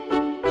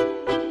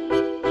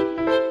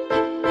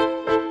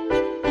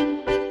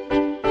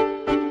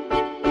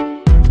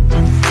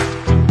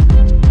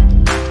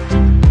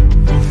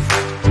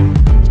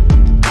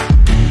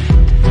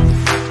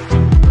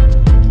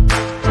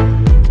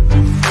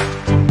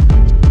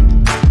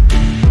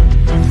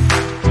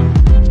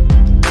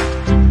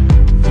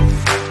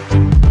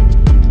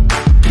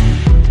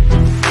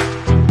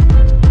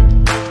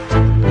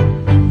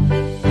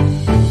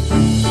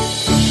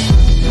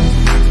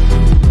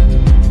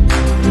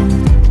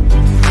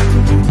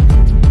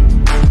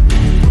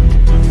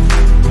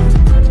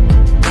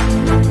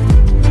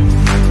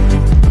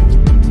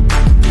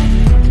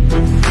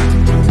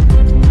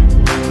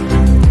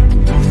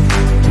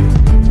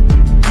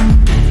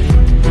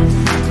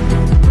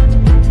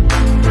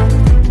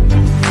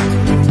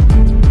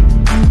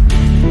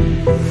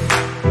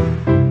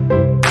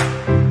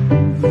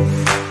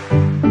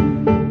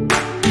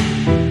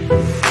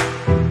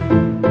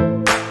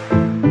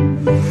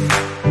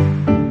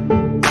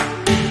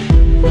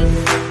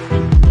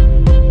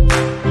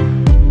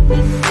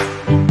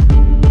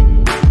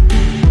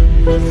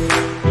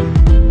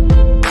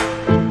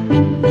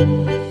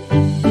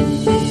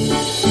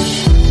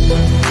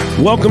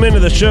Welcome into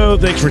the show.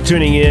 Thanks for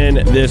tuning in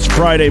this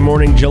Friday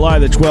morning, July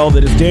the 12th.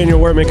 It is Daniel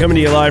Workman coming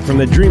to you live from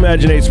the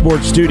Dreamadginate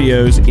Sports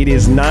Studios. It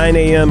is 9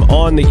 a.m.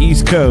 on the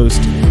East Coast.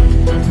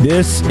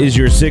 This is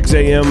your 6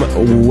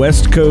 a.m.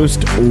 West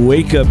Coast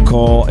wake-up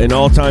call in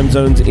all time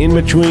zones in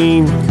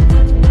between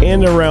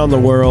and around the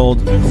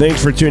world.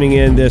 Thanks for tuning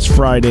in this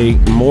Friday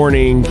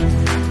morning.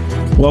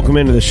 Welcome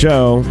into the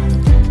show.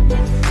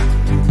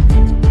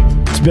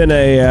 It's been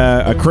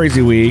a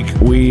crazy week.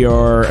 We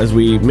are, as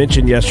we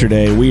mentioned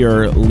yesterday, we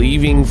are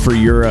leaving for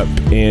Europe,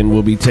 and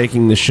we'll be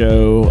taking the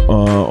show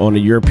on a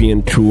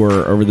European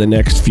tour over the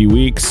next few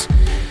weeks.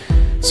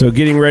 So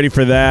getting ready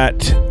for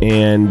that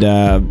and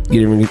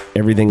getting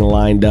everything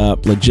lined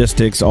up,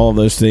 logistics, all of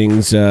those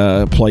things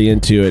play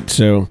into it.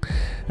 So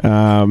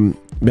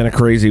been a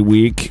crazy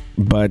week,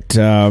 but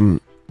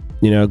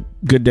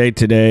good day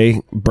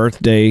today,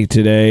 birthday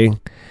today.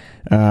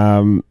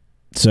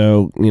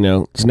 So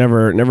it's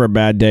never a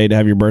bad day to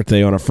have your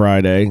birthday on a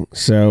Friday.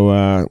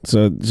 So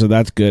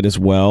that's good as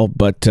well.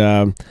 But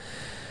so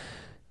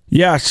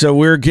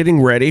we're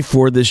getting ready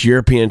for this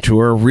European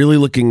tour. Really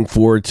looking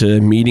forward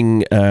to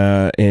meeting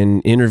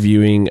and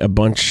interviewing a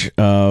bunch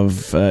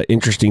of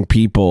interesting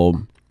people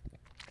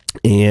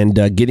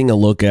and getting a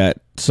look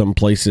at some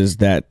places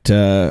that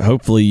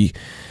hopefully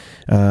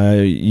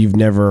you've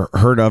never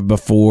heard of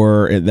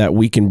before, that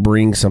we can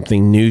bring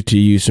something new to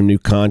you, some new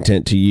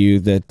content to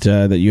you that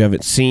you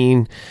haven't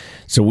seen.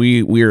 So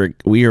we are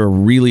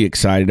really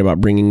excited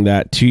about bringing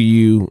that to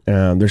you.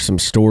 There's some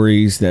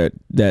stories that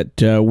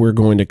we're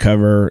going to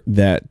cover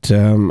that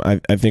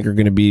I think are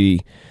going to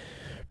be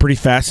pretty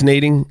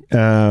fascinating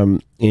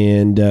and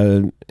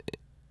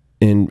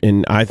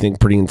I think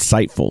pretty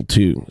insightful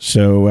too.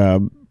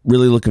 So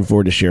really looking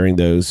forward to sharing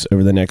those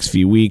over the next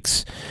few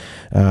weeks.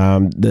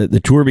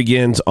 The tour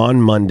begins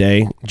on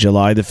Monday,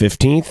 July the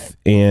 15th,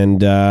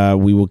 and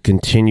we will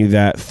continue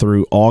that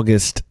through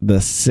August the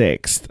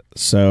 6th.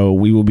 So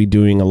we will be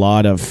doing a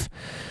lot of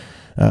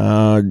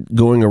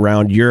going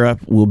around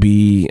Europe. We'll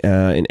be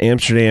in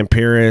Amsterdam,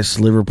 Paris,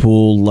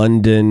 Liverpool,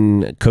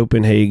 London,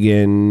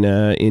 Copenhagen,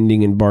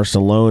 ending in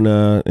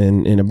Barcelona,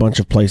 and a bunch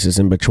of places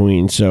in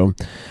between. So,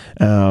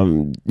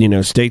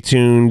 stay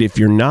tuned. If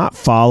you're not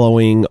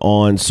following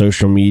on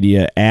social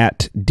media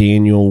at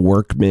Daniel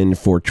Workman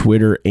for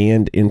Twitter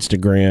and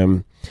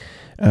Instagram,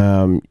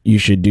 you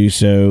should do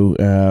so.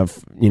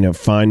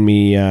 Find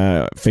me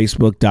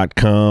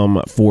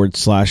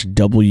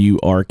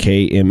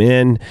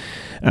facebook.com/WRKMN.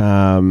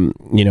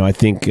 I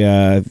think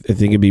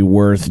it'd be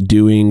worth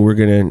doing.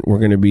 We're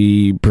gonna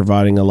be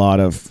providing a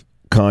lot of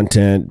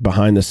content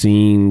behind the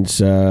scenes,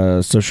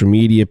 social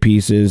media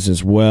pieces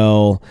as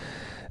well.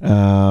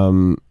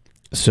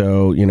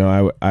 So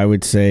I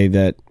would say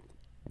that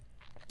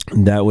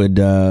would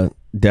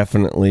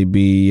definitely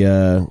be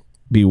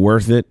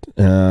worth it.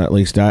 At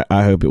least I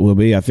hope it will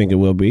be. I think it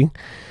will be.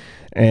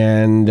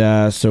 And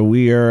so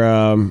we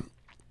are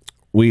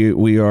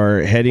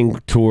heading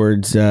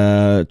towards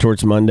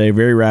Monday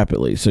very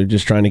rapidly. So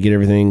just trying to get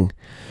everything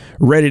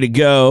ready to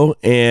go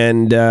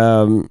and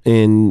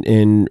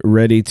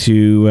ready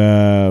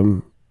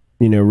to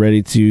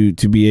ready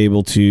to be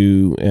able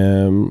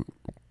to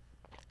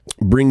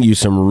bring you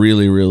some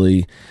really,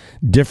 really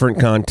different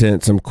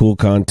content, some cool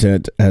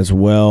content as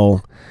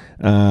well.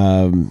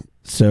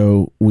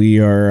 So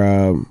we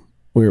are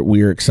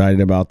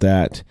excited about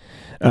that.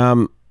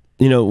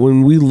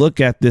 When we look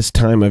at this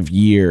time of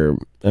year,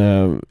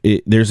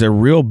 there's a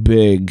real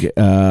big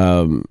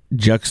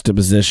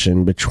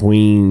juxtaposition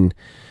between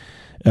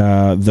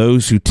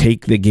those who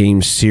take the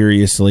game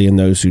seriously and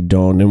those who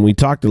don't. And we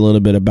talked a little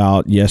bit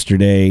about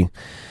yesterday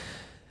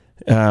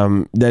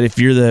that if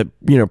you're the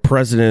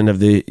president of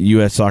the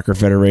U.S. Soccer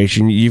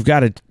Federation, you've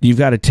got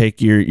to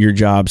take your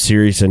job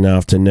serious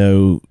enough to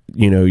know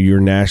your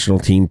national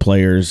team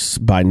players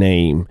by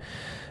name.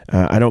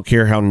 I don't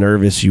care how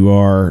nervous you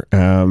are.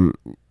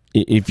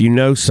 If you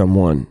know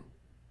someone,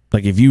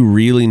 like if you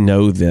really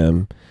know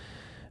them,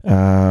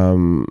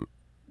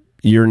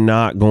 you're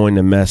not going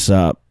to mess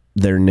up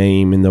their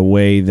name in the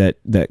way that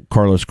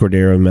Carlos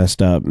Cordero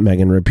messed up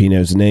Megan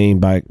Rapinoe's name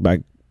by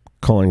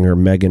calling her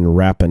Megan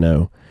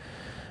Rapinoe.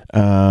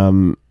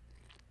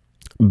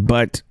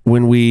 But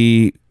when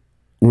we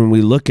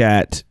look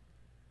at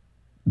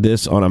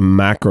this on a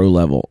macro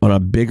level, on a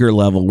bigger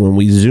level, when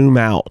we zoom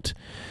out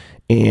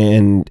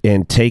and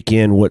take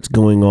in what's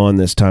going on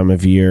this time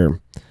of year,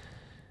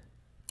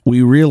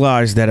 we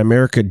realize that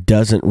America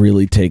doesn't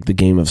really take the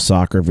game of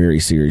soccer very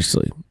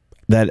seriously.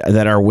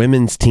 That our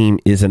women's team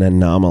is an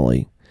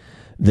anomaly.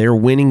 They're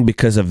winning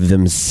because of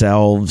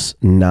themselves,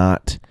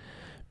 not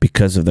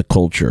because of the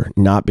culture,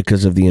 not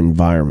because of the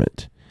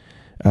environment.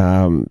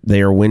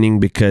 They are winning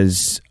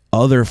because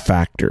other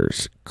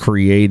factors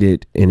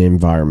created an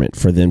environment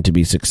for them to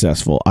be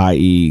successful,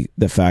 i.e.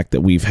 the fact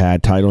that we've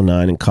had Title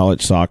IX in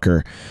college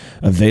soccer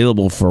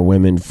available for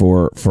women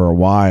for a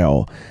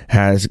while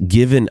has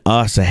given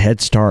us a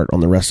head start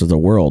on the rest of the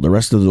world. The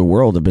rest of the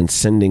world have been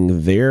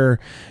sending their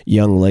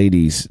young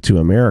ladies to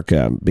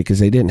America because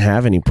they didn't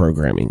have any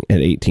programming at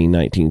 18,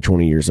 19,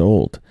 20 years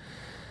old.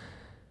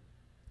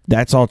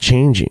 That's all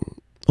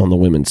changing on the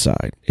women's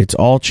side. It's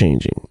all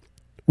changing.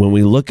 When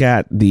we look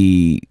at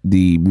the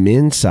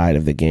men's side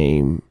of the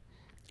game,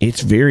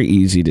 it's very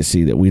easy to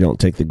see that we don't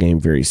take the game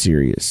very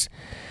serious.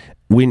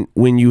 When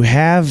you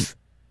have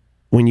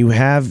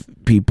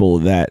people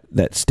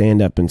that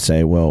stand up and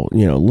say, well,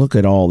 look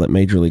at all that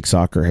Major League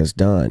Soccer has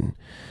done,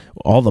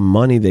 all the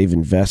money they've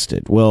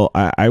invested. Well,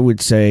 I would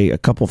say a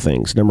couple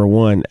things. Number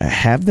one,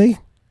 have they?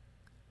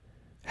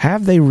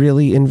 Have they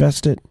really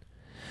invested?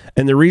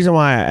 And the reason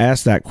why I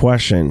asked that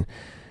question,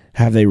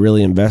 have they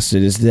really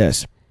invested, is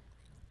this.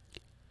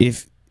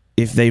 If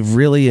they've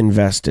really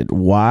invested,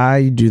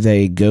 why do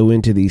they go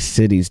into these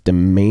cities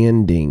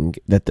demanding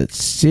that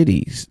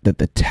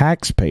the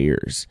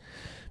taxpayers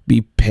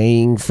be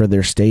paying for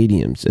their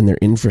stadiums and their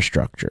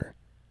infrastructure?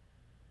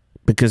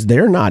 Because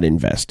they're not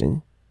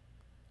investing.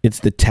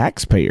 It's the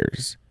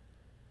taxpayers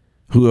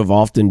who have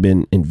often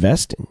been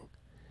investing.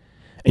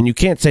 And you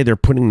can't say they're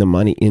putting the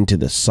money into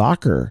the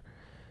soccer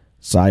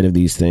side of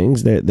these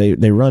things.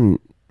 They run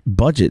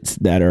budgets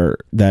that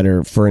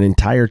are for an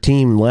entire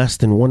team less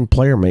than one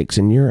player makes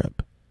in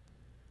Europe.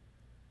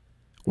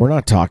 We're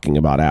not talking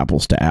about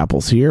apples to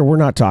apples here. We're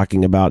not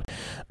talking about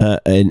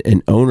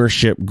an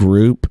ownership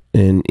group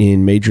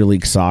in Major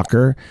League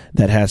Soccer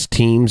that has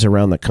teams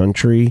around the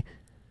country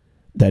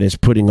that is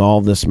putting all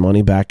this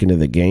money back into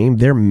the game.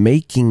 They're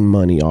making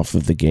money off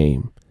of the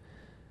game.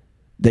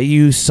 They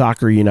use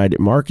Soccer United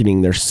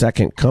Marketing, their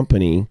second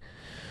company,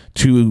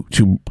 to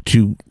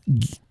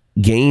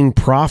gain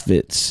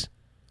profits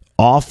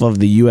off of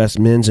the U.S.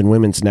 men's and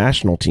women's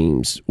national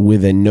teams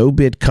with a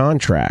no-bid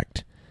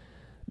contract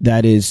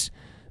that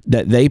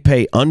they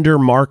pay under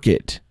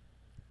market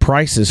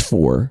prices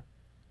for,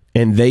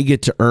 and they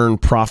get to earn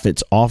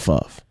profits off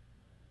of.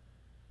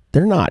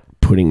 They're not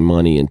putting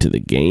money into the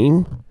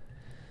game.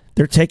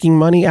 They're taking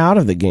money out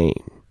of the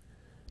game.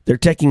 They're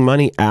taking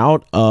money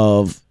out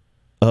of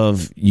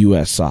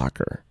U.S.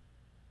 soccer.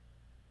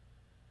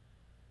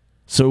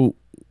 So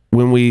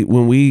when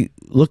we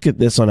look at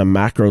this on a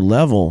macro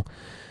level,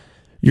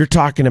 you're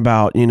talking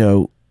about,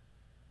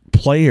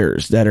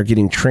 players that are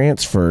getting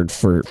transferred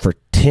for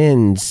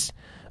tens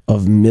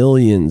of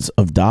millions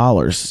of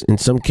dollars, in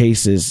some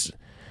cases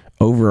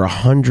over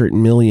 $100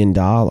 million.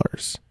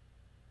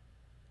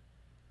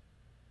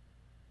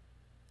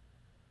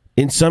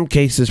 In some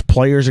cases,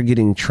 players are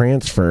getting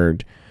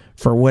transferred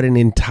for what an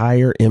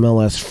entire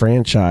MLS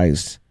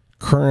franchise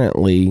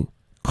currently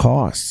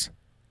costs.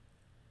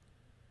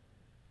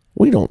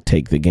 We don't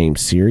take the game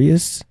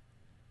serious.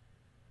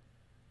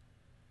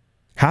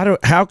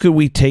 How could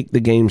we take the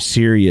game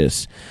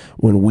serious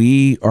when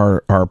we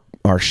are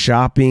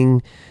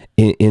shopping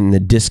in the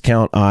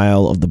discount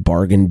aisle of the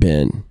bargain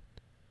bin?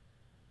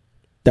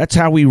 That's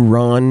how we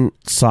run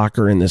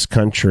soccer in this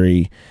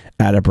country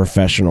at a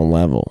professional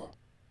level.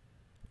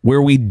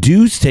 Where we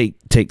do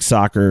take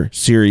soccer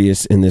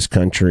serious in this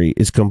country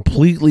is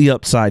completely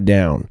upside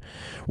down,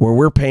 where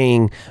we're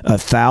paying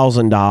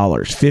 $1,000,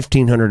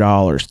 $1,500,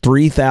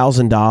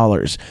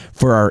 $3,000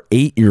 for our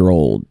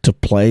 8-year-old to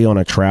play on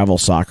a travel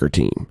soccer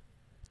team.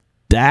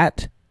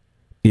 That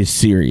is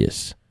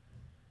serious.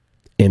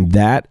 And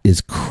that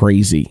is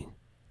crazy.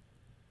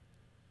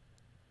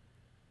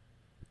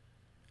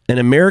 An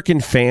American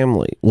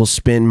family will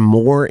spend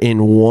more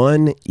in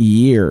 1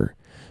 year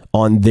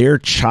on their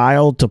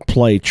child to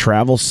play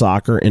travel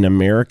soccer in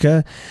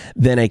America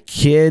than a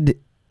kid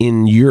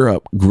in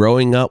Europe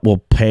growing up will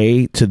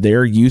pay to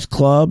their youth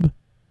club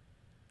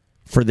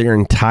for their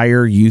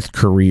entire youth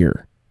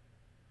career.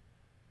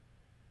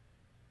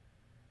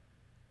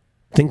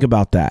 Think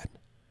about that.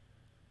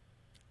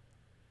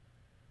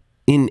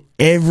 In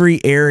every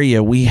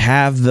area we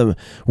have the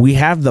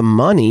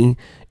money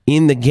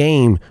in the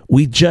game.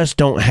 We just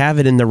don't have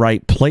it in the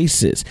right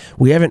places.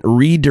 We haven't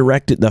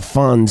redirected the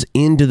funds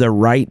into the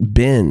right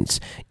bins,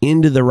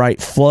 into the right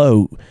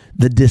flow.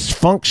 The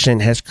dysfunction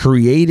has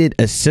created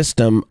a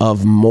system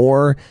of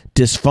more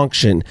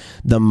dysfunction.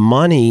 The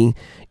money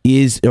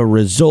is a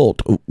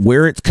result.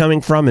 Where it's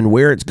coming from and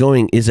where it's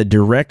going is a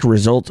direct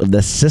result of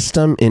the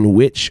system in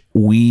which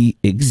we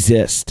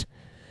exist.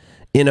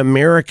 In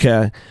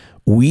America,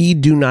 we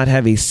do not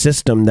have a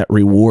system that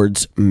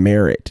rewards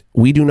merit.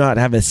 We do not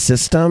have a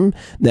system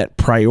that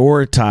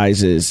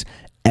prioritizes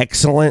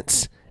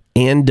excellence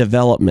and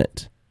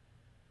development.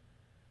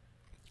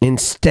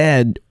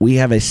 Instead, we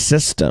have a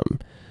system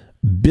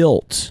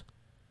built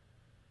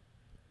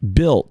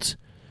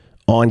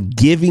on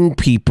giving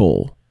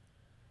people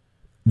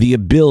the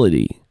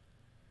ability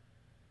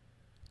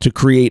to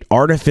create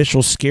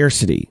artificial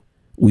scarcity.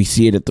 We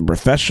see it at the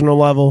professional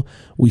level.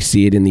 We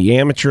see it in the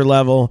amateur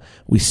level.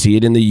 We see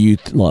it in the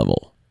youth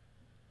level.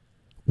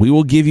 We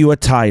will give you a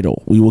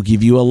title. We will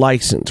give you a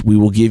license. We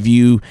will give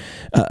you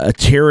a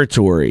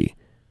territory.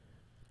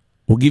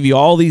 We'll give you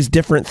all these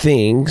different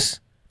things,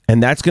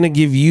 and that's going to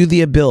give you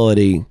the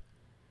ability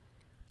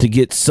to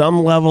get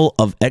some level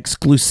of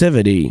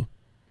exclusivity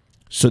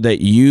so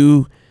that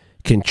you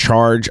can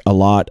charge a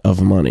lot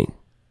of money.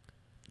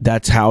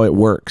 That's how it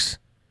works.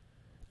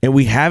 And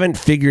we haven't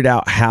figured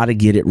out how to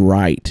get it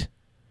right.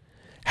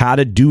 how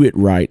to do it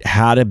right,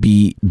 how to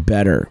be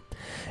better.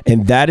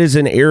 And that is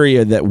an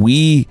area that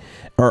we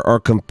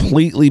are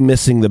completely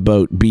missing the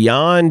boat,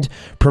 beyond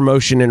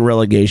promotion and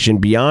relegation,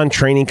 beyond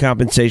training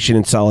compensation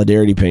and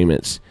solidarity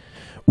payments.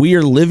 We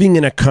are living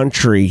in a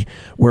country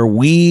where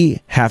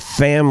we have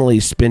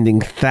families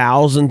spending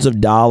thousands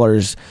of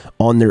dollars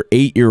on their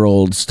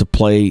 8-year-olds to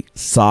play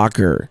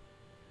soccer.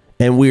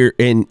 And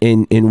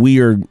we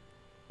are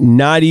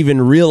not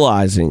even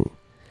realizing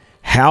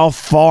how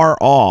far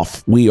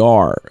off we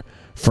are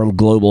from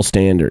global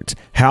standards,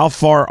 how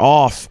far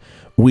off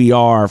we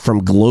are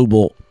from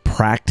global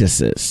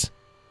practices.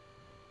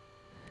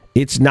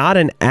 It's not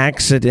an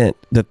accident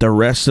that the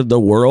rest of the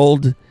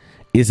world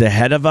is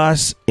ahead of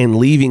us and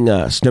leaving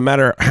us, no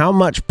matter how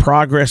much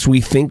progress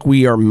we think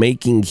we are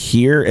making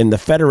here. And the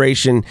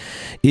Federation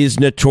is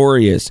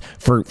notorious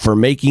for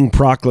making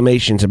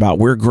proclamations about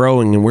we're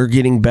growing and we're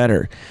getting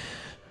better.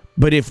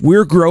 But if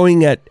we're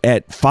growing at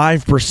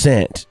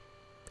 5%,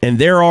 and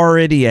they're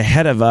already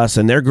ahead of us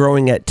and they're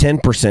growing at 10%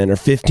 or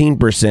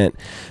 15%,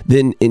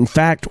 then in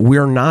fact,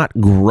 we're not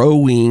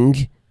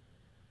growing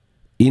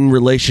in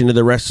relation to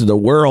the rest of the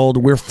world.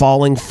 We're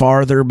falling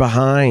farther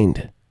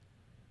behind.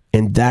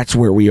 And that's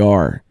where we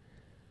are.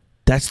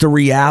 That's the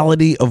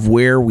reality of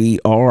where we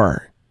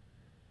are.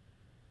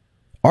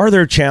 Are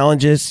there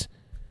challenges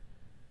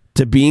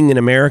to being in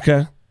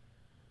America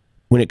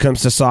when it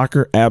comes to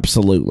soccer?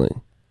 Absolutely.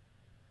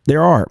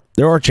 There are.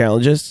 There are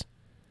challenges.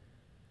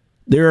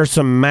 There are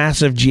some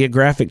massive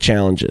geographic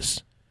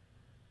challenges.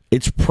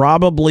 It's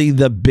probably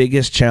the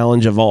biggest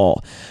challenge of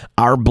all.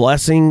 Our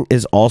blessing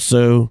is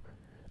also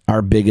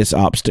our biggest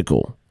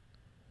obstacle.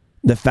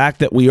 The fact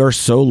that we are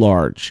so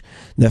large,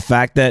 the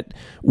fact that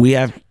we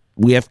have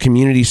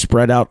communities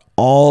spread out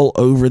all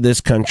over this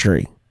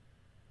country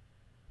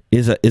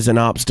is an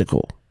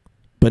obstacle.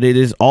 But it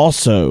is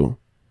also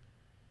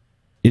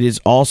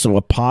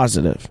a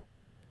positive.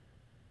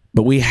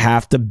 But we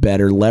have to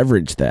better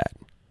leverage that.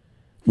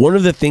 One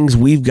of the things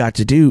we've got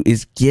to do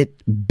is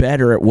get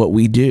better at what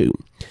we do.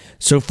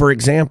 So, for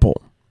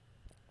example,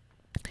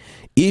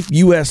 if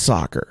U.S.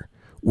 Soccer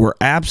were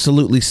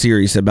absolutely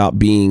serious about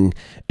being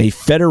a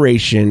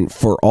federation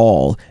for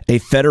all, a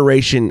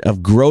federation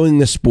of growing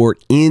the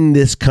sport in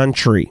this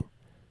country,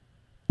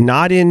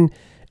 not in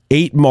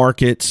 8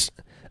 markets,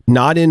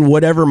 not in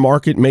whatever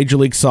market Major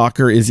League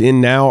Soccer is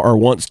in now or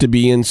wants to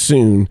be in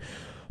soon,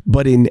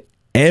 but in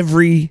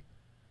every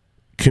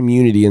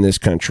community in this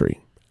country,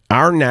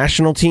 our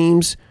national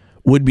teams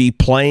would be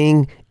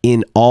playing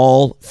in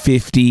all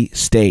 50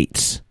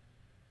 states.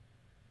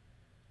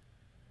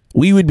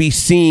 We would be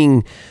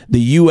seeing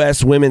the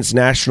U.S. women's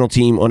national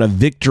team on a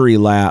victory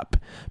lap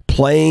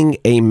playing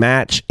a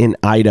match in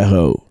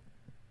Idaho,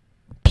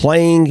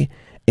 playing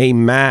a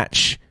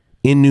match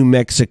in New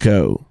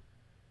Mexico.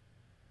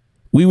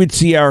 We would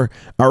see our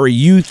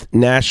youth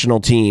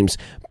national teams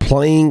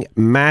playing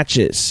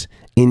matches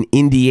in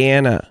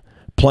Indiana,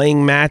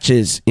 playing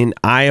matches in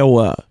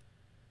Iowa,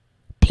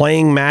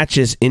 playing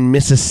matches in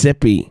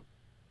Mississippi.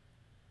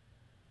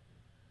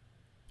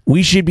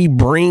 We should be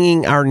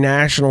bringing our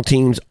national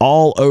teams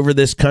all over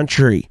this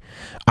country.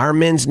 Our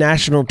men's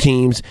national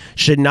teams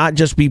should not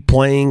just be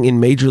playing in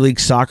Major League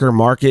Soccer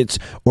markets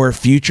or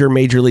future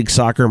Major League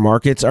Soccer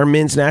markets. Our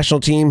men's national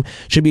team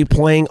should be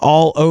playing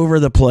all over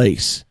the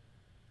place.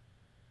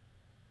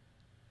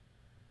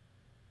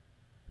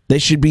 They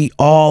should be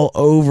all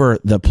over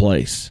the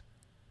place.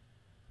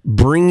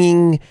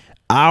 Bringing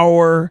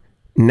our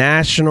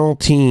national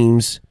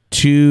teams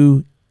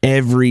to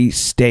every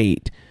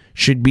state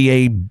should be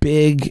a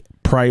big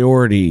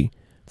priority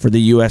for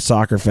the U.S.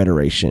 Soccer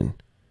Federation.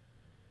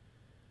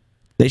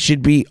 They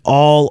should be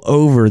all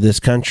over this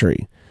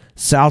country.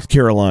 South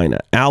Carolina,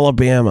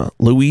 Alabama,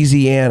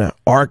 Louisiana,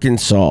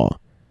 Arkansas,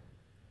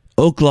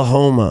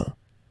 Oklahoma,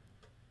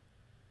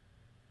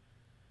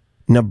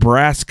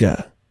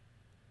 Nebraska.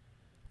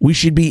 We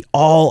should be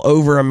all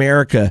over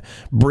America,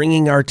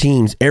 bringing our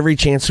teams every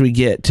chance we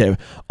get to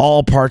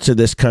all parts of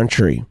this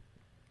country.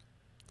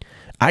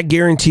 I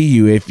guarantee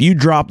you, if you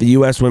drop the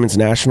U.S. women's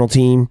national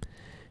team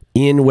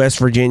in West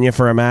Virginia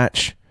for a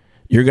match,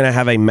 you're going to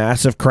have a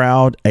massive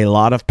crowd, a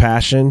lot of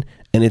passion,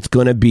 and it's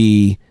going to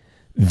be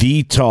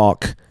the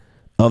talk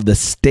of the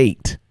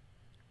state.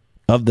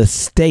 Of the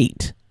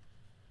state.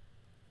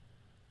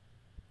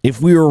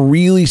 If we were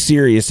really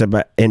serious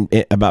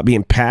about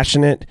being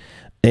passionate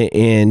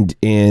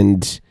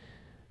and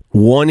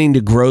wanting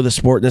to grow the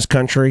sport in this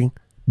country,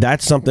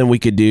 that's something we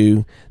could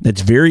do.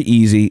 That's very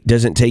easy.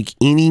 Doesn't take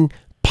any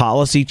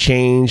policy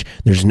change.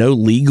 There's no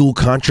legal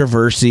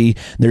controversy.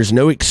 There's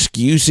no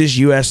excuses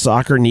U.S.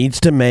 Soccer needs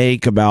to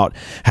make about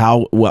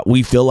what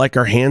we feel like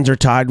our hands are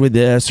tied with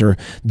this, or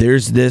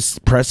there's this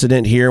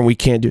precedent here and we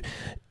can't do.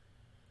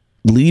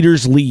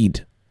 Leaders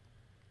lead.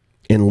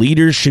 And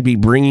leaders should be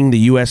bringing the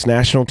U.S.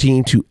 national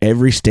team to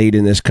every state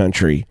in this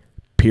country.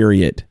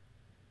 Period.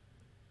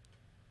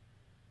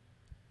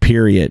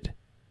 Period.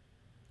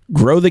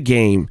 Grow the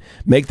game.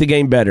 Make the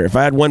game better. If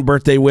I had one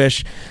birthday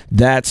wish,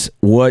 that's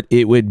what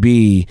it would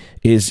be,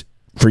 is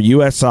for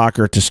U.S.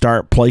 soccer to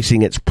start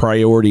placing its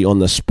priority on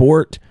the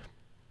sport,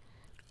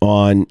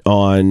 on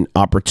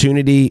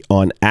opportunity,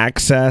 on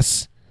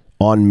access,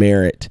 on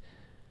merit.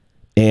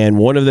 And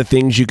one of the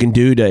things you can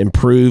do to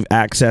improve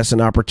access and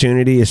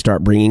opportunity is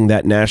start bringing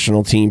that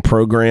national team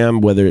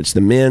program, whether it's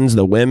the men's,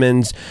 the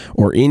women's,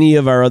 or any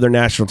of our other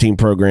national team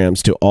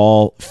programs, to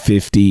all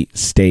 50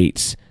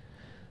 states.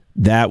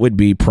 That would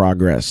be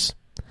progress.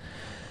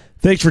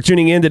 Thanks for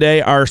tuning in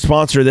today. Our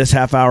sponsor this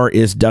half hour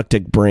is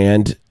Ductic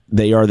Brand.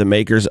 They are the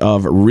makers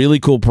of really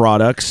cool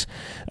products.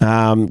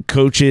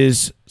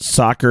 Coaches,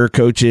 soccer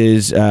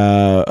coaches,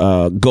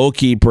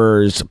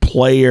 goalkeepers,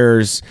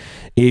 players.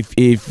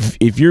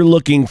 If you're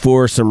looking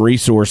for some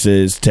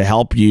resources to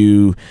help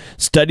you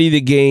study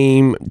the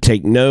game,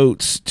 take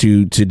notes,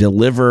 to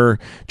deliver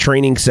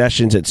training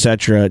sessions,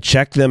 etc.,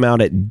 check them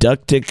out at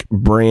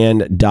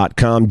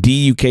ducticbrand.com,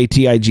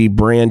 DUKTIG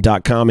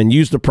brand.com, and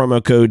use the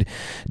promo code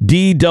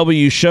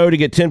DWShow to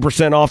get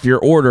 10% off your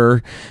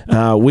order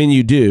when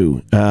you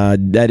do.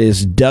 That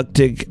is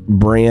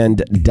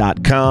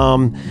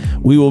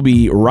ducticbrand.com. We will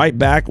be right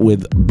back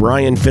with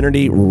Bryan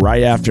Finnerty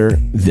right after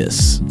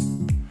this.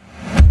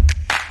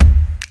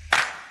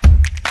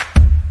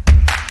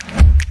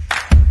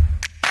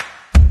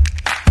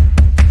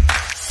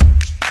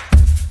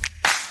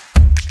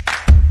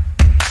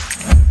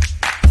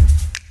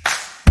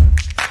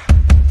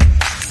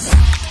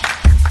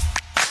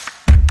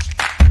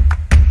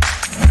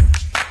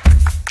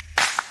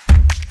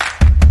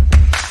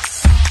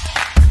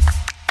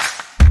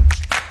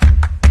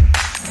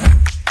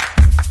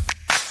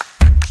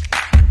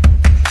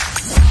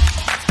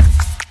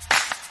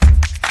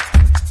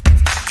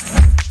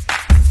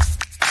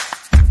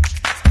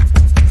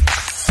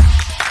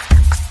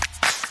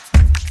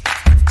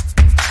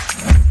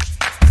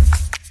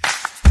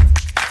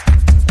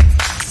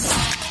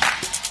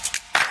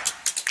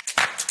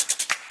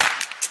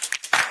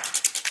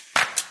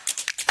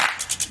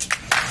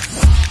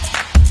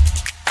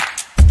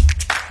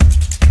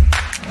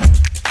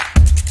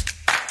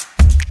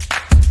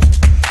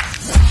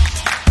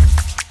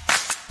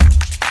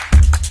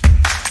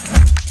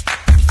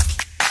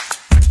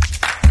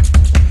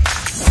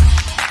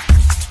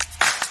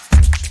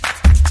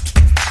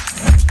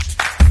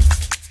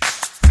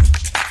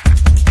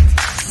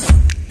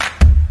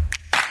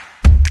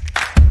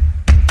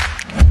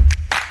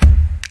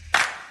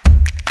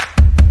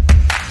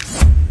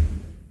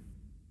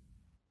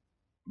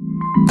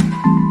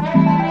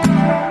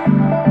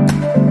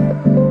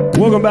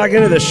 Welcome back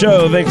into the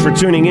show. Thanks for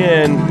tuning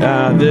in.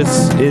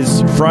 This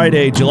is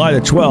Friday, July the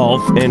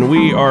 12th, and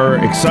we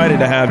are excited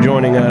to have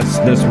joining us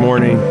this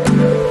morning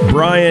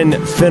Bryan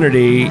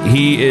Finnerty.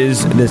 He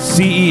is the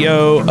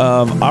CEO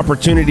of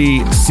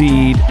Opportunity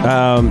Seed.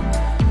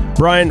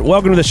 Bryan,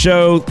 welcome to the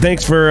show.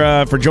 Thanks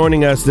for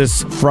joining us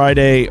this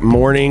Friday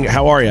morning.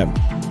 How are you?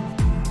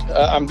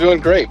 I'm doing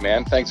great,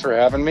 man. Thanks for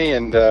having me,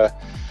 and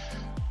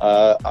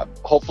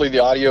hopefully the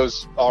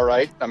audio's all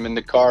right. I'm in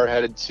the car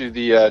headed to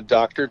the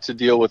doctor to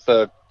deal with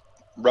a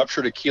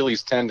ruptured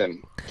Achilles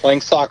tendon.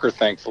 Playing soccer,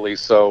 thankfully,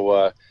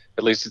 so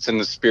at least it's in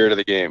the spirit of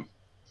the game.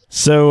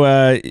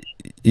 So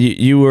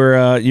you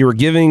were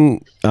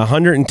giving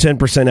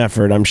 110%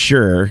 effort, I'm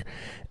sure,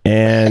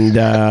 and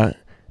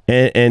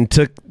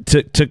took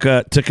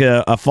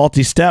a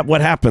faulty step.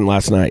 What happened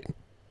last night?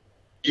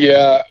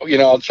 Yeah,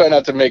 I'll try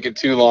not to make it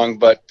too long,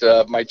 but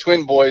my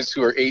twin boys,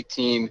 who are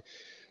 18,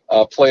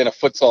 play in a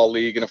futsal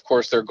league, and of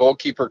course their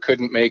goalkeeper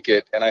couldn't make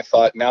it. And I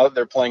thought, now that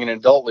they're playing in an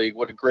adult league,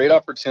 what a great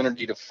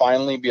opportunity to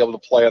finally be able to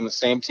play on the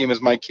same team as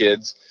my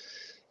kids.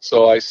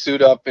 So I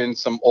suit up in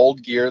some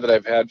old gear that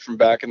I've had from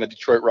back in the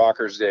Detroit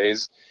Rockers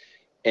days,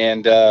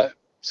 and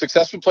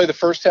successfully play the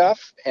first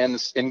half,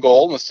 and in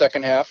goal in the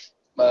second half,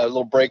 a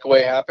little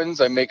breakaway happens.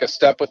 I make a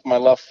step with my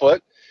left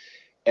foot,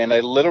 and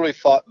I literally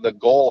thought the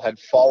goal had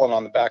fallen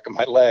on the back of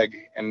my leg,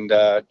 and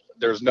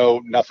there's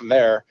nothing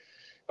there.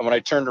 And when I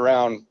turned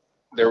around,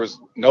 there was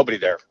nobody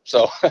there.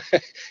 So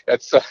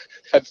that's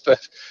the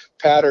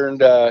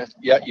patterned.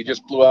 You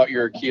just blew out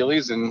your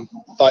Achilles and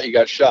thought you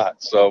got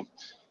shot. So,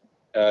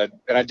 and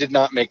I did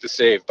not make the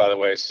save, by the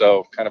way.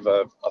 So kind of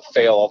a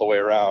fail all the way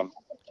around.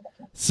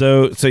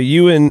 So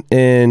you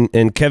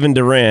and Kevin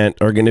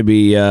Durant are going to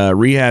be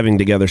rehabbing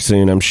together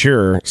soon, I'm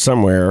sure,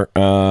 somewhere.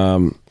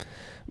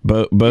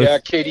 Both. Yeah,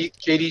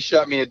 Katie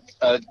shot me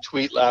a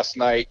tweet last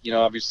night.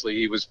 Obviously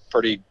he was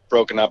pretty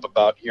broken up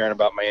about hearing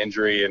about my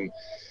injury, and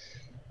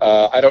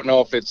I don't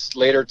know if it's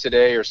later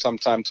today or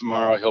sometime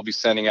tomorrow. He'll be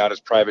sending out his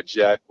private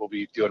jet. We'll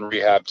be doing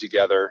rehab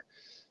together.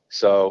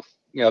 So,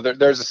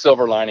 there's a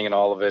silver lining in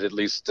all of it. At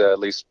least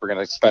we're going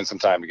to spend some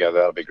time together.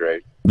 That'll be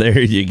great. There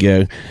you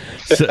go.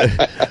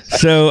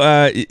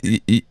 So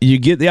you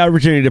get the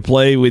opportunity to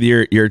play with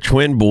your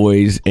twin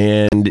boys,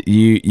 and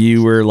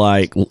you were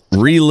like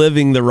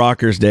reliving the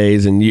Rockers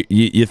days, and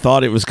you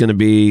thought it was going to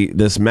be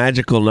this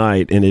magical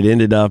night, and it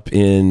ended up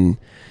in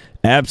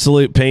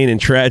absolute pain and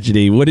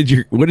tragedy. What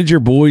did your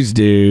boys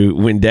do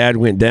when Dad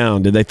went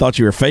down? Did they thought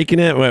you were faking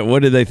it?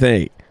 What did they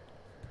think?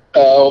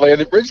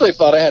 They originally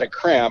thought I had a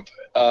cramp,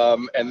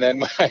 And then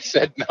when I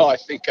said, no, I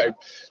think I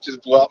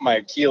just blew out my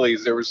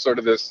Achilles, there was sort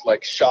of this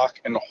like shock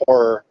and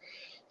horror,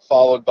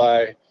 followed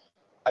by,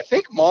 I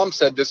think Mom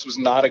said this was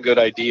not a good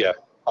idea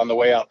on the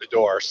way out the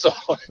door. So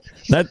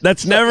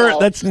that's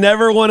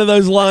never one of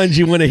those lines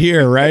you want to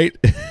hear, right?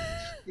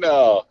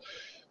 No.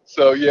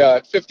 So yeah,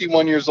 at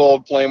 51 years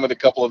old, playing with a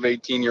couple of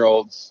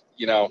 18-year-olds,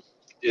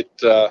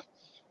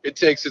 it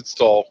takes its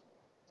toll.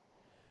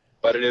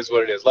 But it is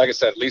what it is. Like I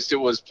said, at least it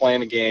was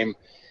playing a game,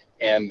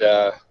 and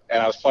I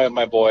was playing with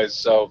my boys.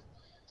 So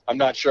I'm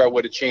not sure I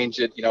would have changed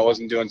it. I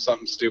wasn't doing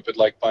something stupid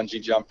like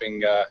bungee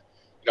jumping,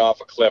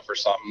 off a cliff or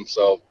something.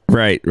 So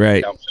right.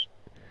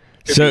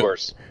 Could be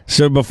worse.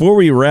 So before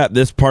we wrap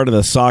this part of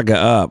the saga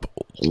up,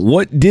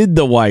 what did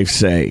the wife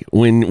say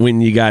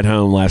when you got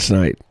home last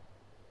night?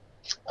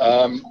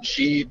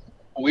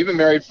 We've been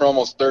married for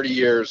almost 30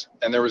 years,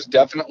 and there was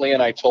definitely an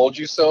 "I told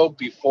you so"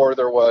 before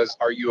there was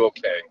 "Are you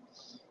okay?"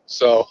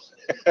 So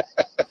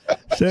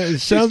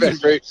she's been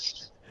very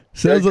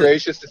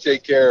gracious to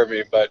take care of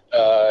me. But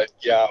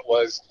it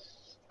was.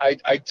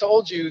 I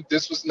told you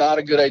this was not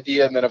a good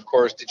idea, and then of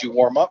course, did you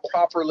warm up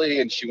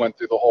properly? And she went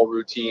through the whole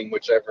routine,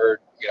 which I've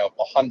heard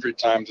 100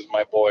 times with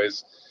my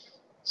boys.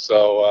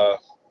 So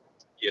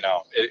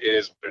it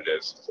is what it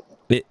is.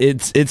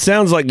 It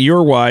sounds like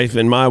your wife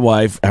and my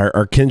wife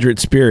are kindred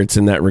spirits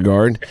in that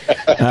regard.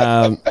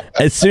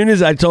 As soon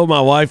as I told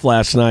my wife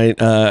last night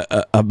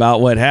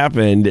about what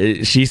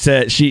happened, she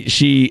said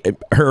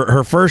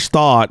her first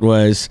thought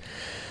was,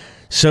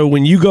 so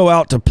when you go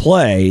out to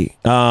play,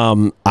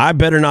 I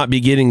better not be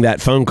getting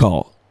that phone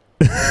call.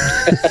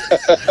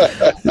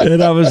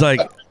 And I was like,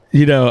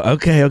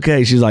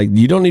 okay. She's like,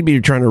 you don't need to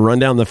be trying to run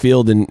down the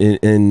field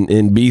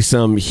and be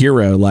some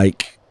hero.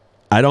 Like,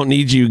 I don't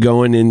need you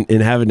going and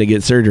having to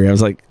get surgery. I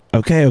was like,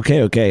 okay. I'm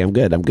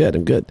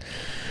good.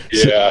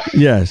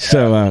 Yeah.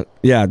 So,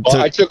 Well,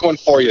 I took one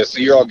for you, so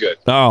you're all good.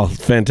 Oh,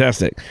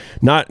 fantastic.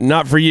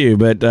 Not for you,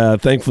 but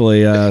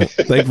thankfully I'm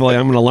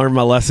going to learn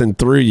my lesson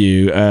through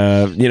you.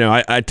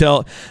 I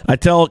tell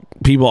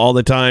people all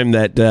the time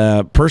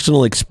that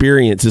personal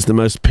experience is the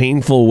most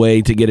painful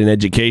way to get an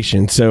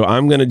education. So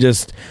I'm going to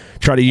just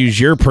try to use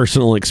your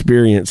personal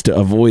experience to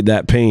avoid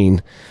that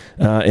pain.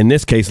 In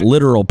this case,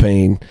 literal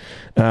pain.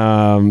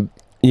 From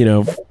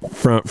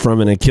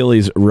an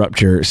Achilles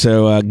rupture.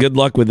 So good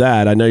luck with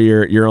that. I know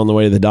you're on the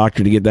way to the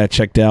doctor to get that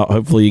checked out.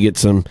 Hopefully you get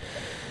some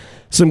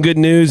good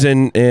news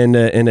and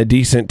a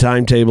decent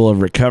timetable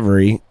of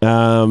recovery.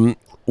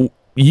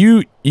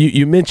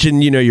 You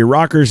mentioned your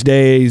Rockers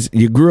days.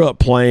 You grew up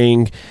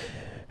playing.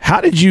 How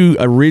did you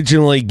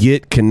originally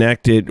get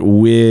connected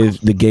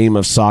with the game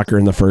of soccer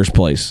in the first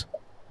place?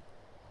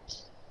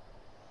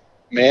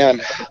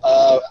 Man,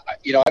 I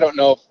don't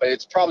know if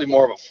it's probably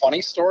more of a funny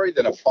story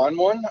than a fun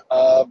one.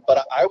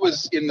 But I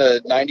was in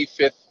the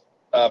 95th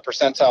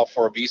percentile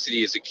for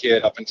obesity as a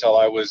kid up until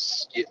I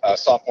was a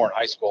sophomore in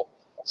high school.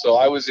 So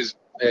I was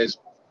as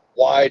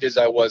wide as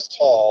I was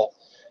tall.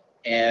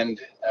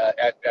 And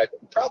at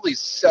probably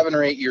 7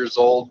 or 8 years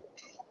old,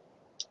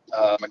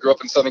 I grew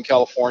up in Southern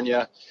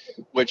California,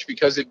 which,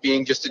 because it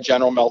being just a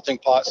general melting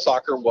pot,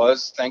 soccer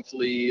was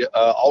thankfully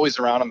always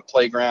around on the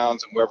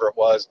playgrounds and wherever it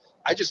was.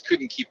 I just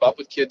couldn't keep up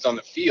with kids on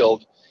the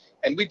field,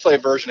 and we'd play a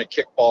version of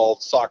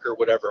kickball, soccer,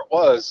 whatever it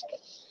was.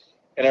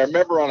 And I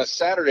remember on a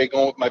Saturday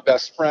going with my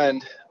best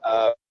friend,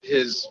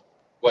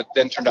 what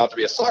then turned out to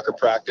be a soccer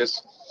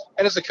practice.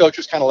 And as the coach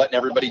was kind of letting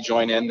everybody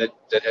join in that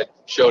had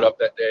showed up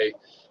that day,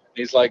 and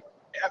he's like,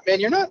 yeah,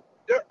 man, you're not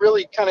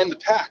really kind of in the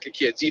pack of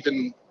kids,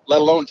 even let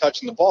alone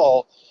touching the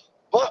ball.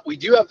 But we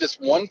do have this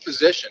one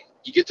position.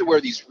 You get to wear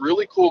these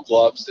really cool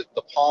gloves that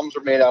the palms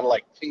are made out of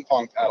like ping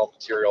pong paddle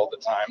material at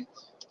the time.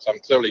 So I'm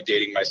clearly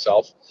dating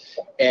myself.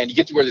 And you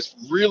get to wear this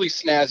really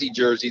snazzy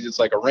jersey that's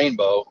like a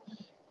rainbow.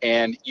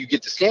 And you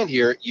get to stand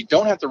here. You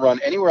don't have to run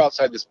anywhere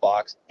outside this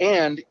box.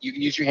 And you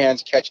can use your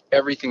hands to catch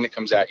everything that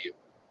comes at you.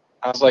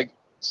 I was like,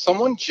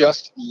 someone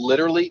just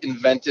literally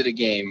invented a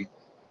game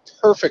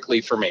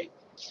perfectly for me.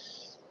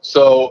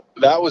 So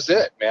that was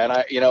it, man.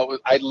 I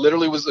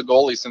literally was the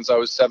goalie since I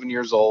was 7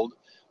 years old.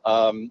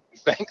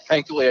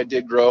 Thankfully, I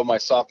did grow my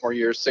sophomore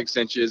year 6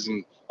 inches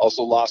and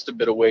also lost a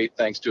bit of weight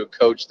thanks to a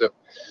coach that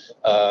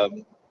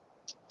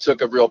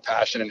took a real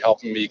passion in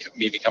helping me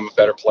become a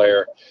better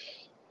player.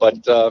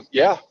 But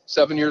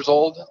 7 years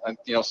old,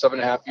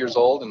 7.5 years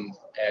old, and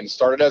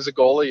started as a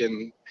goalie,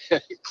 and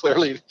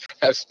clearly,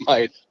 as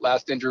my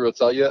last injury will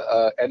tell you,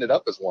 ended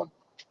up as one.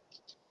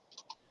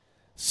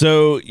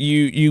 So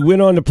you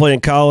went on to play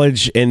in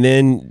college and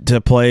then to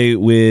play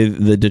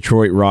with the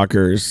Detroit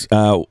Rockers.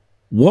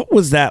 What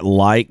was that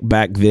like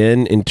back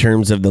then in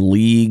terms of the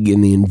league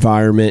and the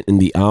environment and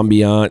the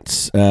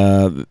ambiance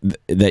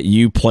that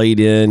you played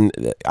in?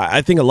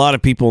 I think a lot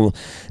of people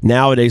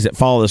nowadays that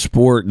follow the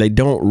sport, they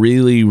don't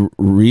really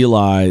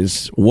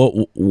realize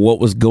what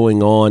was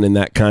going on in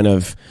that kind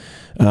of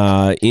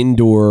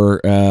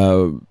indoor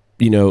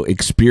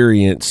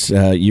experience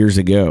years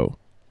ago.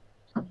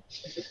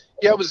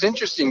 Yeah, it was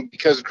interesting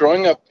because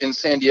growing up in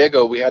San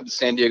Diego, we had the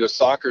San Diego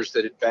Sockers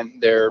that had been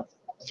there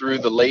through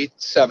the late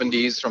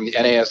 70s from the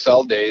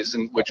NASL days,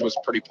 and which was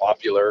pretty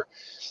popular.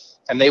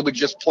 And they would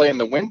just play in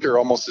the winter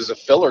almost as a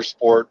filler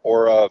sport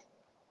or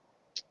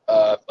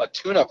a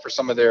tune-up for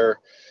some of their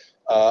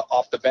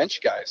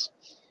off-the-bench guys.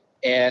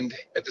 And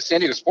at the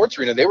San Diego Sports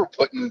Arena, they were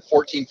putting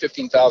 14,000,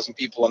 15,000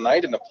 people a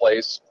night in the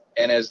place.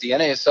 And as the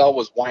NASL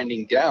was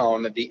winding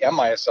down, the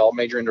MISL,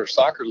 Major Indoor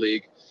Soccer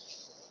League,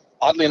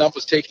 oddly enough,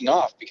 was taking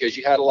off because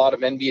you had a lot of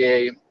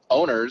NBA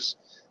owners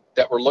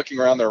that were looking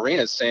around the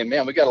arenas saying,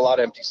 man, we got a lot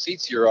of empty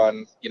seats here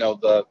on,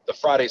 the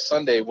Friday,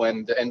 Sunday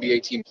when the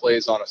NBA team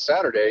plays on a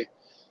Saturday.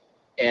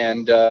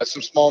 And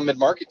some small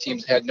mid-market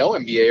teams had no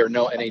NBA or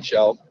no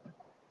NHL.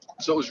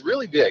 So it was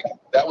really big.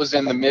 That was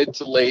in the mid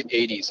to late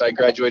 80s. I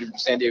graduated from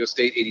San Diego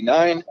State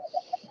 89.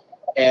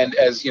 And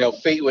as,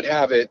 fate would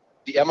have it,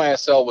 the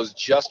MISL was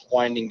just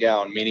winding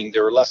down, meaning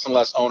there were less and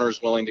less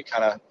owners willing to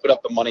kind of put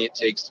up the money it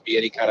takes to be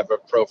any kind of a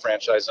pro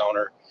franchise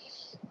owner.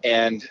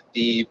 And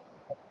the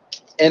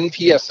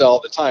NPSL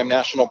at the time,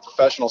 National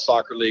Professional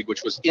Soccer League,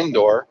 which was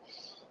indoor,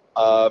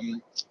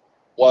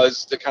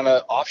 was the kind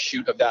of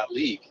offshoot of that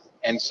league.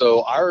 And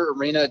so our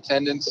arena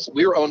attendance,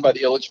 we were owned by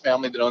the Ilitch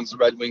family that owns the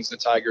Red Wings and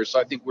the Tigers. So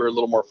I think we're a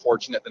little more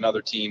fortunate than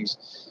other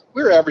teams.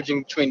 We were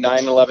averaging between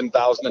 9,000 and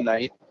 11,000 a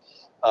night,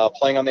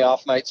 playing on the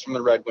off nights from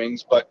the Red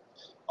Wings. But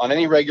on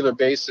any regular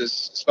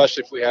basis,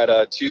 especially if we had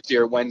a Tuesday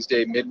or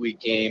Wednesday midweek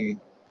game,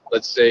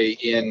 let's say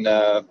in,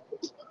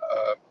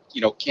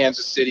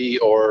 Kansas City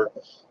or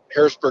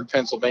Harrisburg,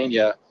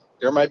 Pennsylvania,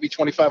 there might be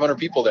 2,500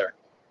 people there.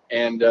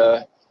 And,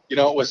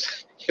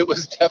 it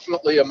was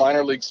definitely a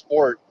minor league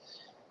sport.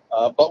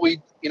 But we,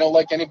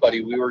 like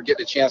anybody, we were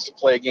getting a chance to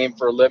play a game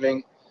for a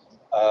living,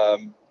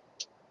 and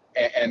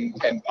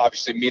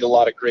obviously meet a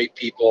lot of great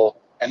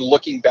people. And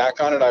looking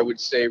back on it, I would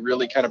say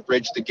really kind of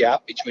bridge the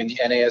gap between the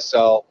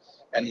NASL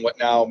and what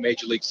now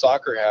Major League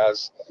Soccer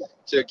has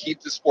to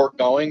keep the sport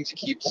going, to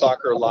keep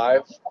soccer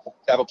alive, to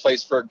have a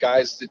place for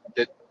guys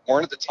that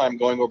weren't at the time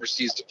going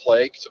overseas to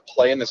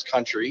play in this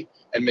country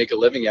and make a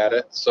living at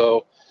it.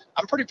 So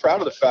I'm pretty proud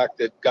of the fact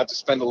that got to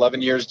spend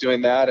 11 years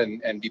doing that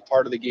and be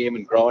part of the game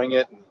and growing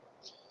it. And,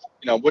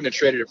 wouldn't have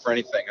traded it for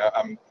anything.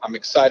 I'm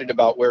excited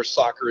about where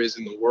soccer is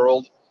in the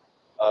world.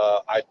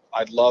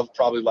 I'd love,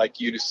 probably like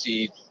you, to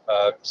see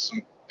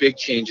some big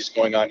changes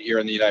going on here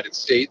in the United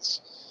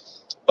States.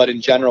 But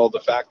in general, the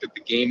fact that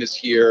the game is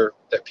here,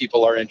 that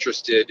people are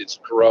interested, it's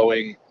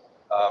growing,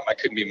 I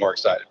couldn't be more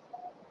excited.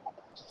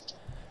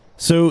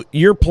 So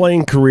your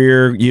playing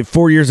career, you have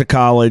 4 years of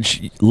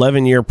college,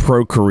 11-year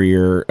pro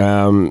career.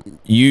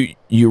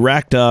 You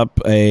racked up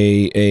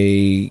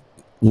a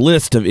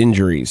list of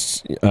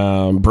injuries,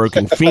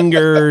 broken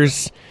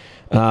fingers,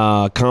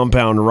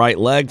 compound right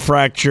leg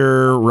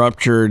fracture,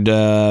 ruptured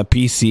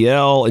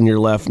PCL in your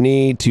left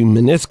knee, 2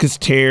 meniscus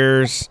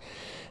tears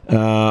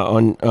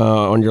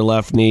on your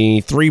left knee,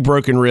 3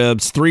 broken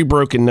ribs, 3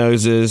 broken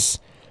noses,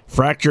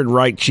 fractured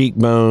right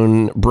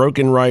cheekbone,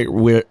 broken right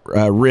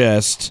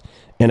wrist,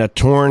 and a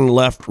torn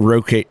left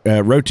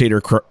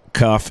rotator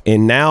cuff.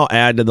 And now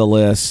add to the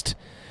list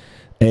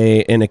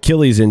an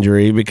Achilles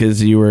injury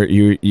because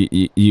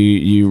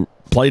you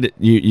played it,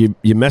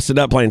 you messed it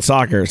up playing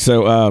soccer.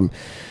 So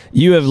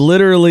you have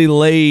literally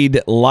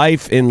laid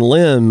life and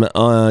limb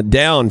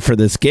down for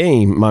this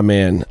game, my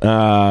man.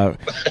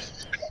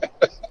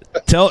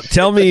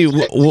 Tell me,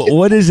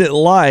 what is it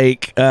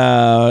like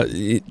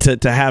to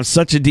have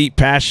such a deep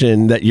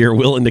passion that you're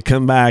willing to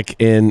come back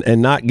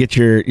and not get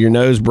your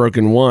nose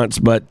broken once,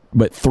 but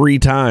 3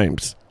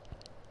 times?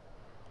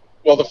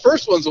 Well, the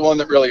first one's the one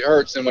that really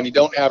hurts, and when you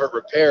don't have it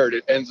repaired,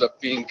 it ends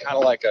up being kind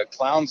of like a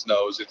clown's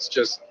nose. It's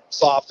just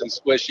soft and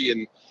squishy,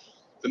 and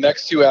the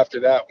next 2 after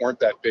that weren't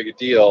that big a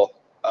deal.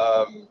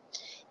 I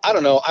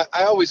don't know.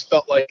 I always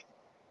felt like,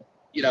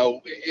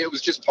 it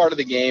was just part of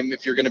the game.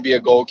 If you're going to be a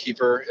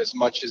goalkeeper, as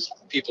much as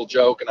people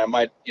joke, and I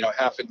might,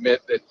 half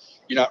admit that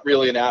you're not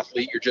really an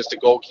athlete, you're just a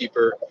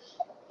goalkeeper,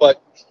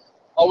 but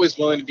always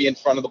willing to be in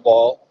front of the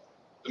ball.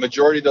 The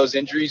majority of those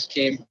injuries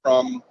came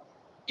from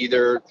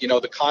either,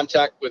 the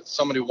contact with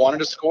someone who wanted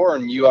to score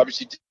and you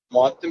obviously didn't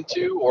want them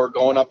to, or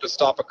going up to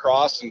stop a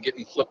cross and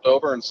getting flipped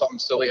over and something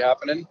silly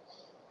happening.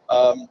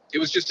 It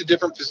was just a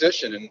different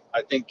position. And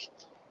I think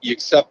you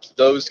accept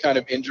those kind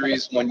of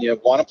injuries when you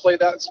want to play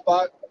that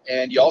spot.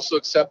 And you also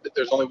accept that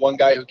there's only one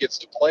guy who gets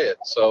to play it.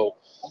 So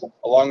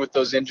along with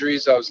those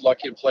injuries, I was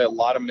lucky to play a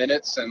lot of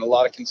minutes and a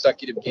lot of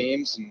consecutive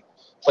games and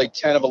played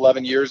 10 of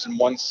 11 years in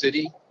one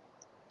city.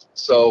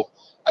 So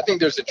I think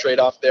there's a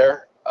trade-off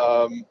there.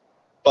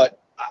 But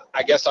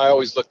I guess I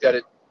always looked at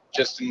it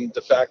just in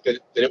the fact that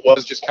it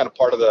was just kind of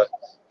part of the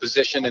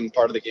position and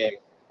part of the game.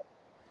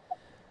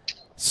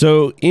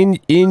 So in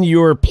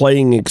your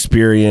playing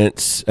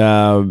experience,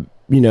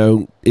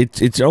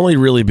 it's only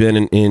really been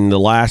in the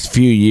last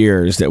few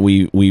years that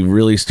we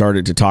really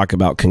started to talk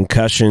about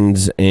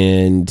concussions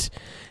and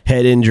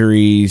head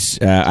injuries.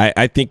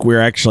 I think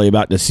we're actually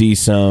about to see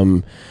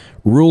some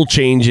rule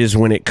changes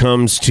when it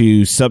comes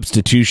to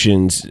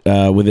substitutions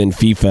within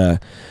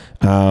FIFA,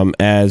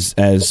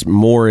 as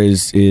more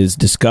is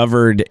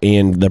discovered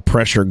and the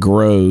pressure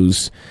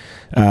grows.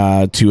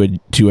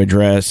 to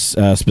address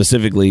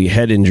specifically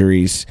head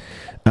injuries.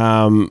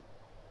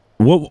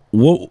 What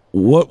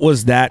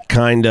was that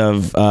kind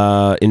of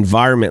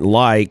environment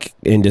like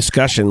and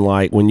discussion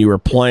like when you were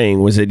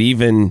playing? Was it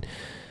even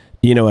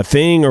a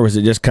thing, or was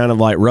it just kind of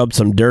like rub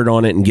some dirt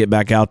on it and get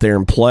back out there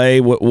and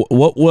play?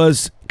 What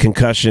was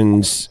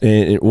concussions?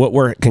 What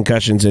were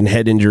concussions and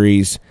head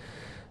injuries?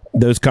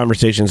 Those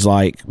conversations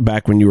like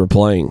back when you were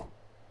playing?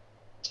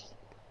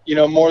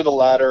 More the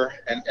latter,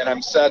 and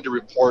I'm sad to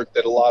report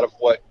that a lot of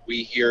what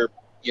we hear,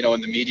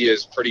 in the media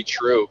is pretty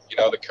true.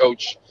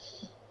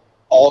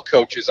 All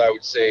coaches, I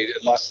would say,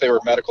 unless they were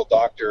a medical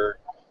doctor,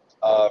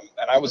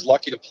 and I was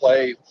lucky to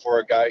play for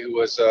a guy who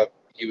was a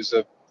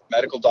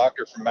medical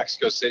doctor from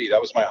Mexico City. That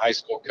was my high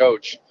school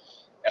coach,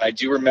 and I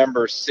do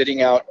remember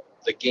sitting out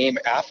the game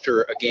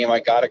after a game I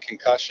got a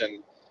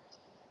concussion.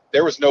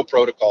 There was no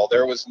protocol.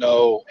 There was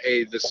no,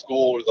 hey, the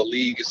school or the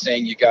league is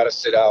saying you got to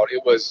sit out.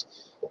 It was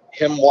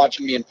him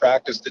watching me in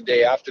practice the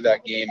day after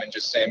that game and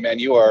just saying, man,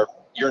 you're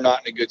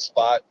not in a good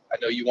spot. I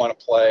know you want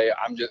to play.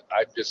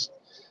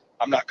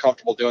 I'm not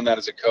comfortable doing that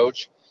as a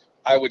coach.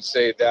 I would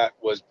say that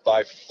was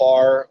by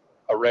far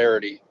a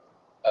rarity.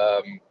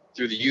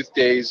 Through the youth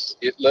days,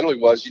 it literally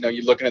was,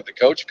 you looking at the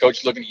coach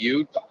looking at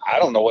you. I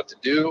don't know what to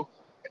do.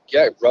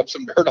 Yeah, rub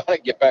some dirt on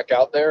it, get back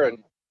out there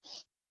and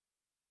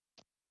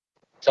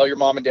tell your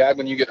mom and dad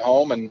when you get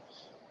home. And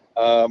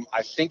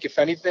I think if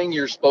anything,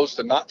 you're supposed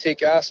to not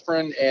take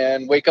aspirin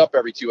and wake up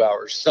every 2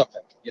 hours,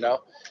 something,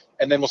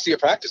 and then we'll see you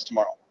practice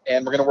tomorrow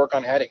and we're going to work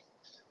on heading.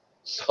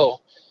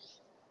 So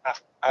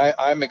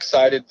I'm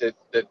excited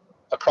that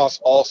across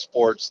all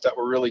sports that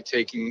we're really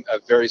taking a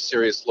very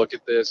serious look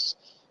at this.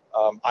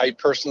 I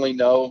personally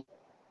know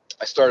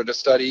I started a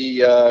study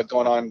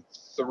going on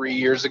 3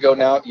 years ago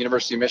now at the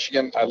University of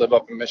Michigan. I live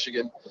up in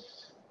Michigan,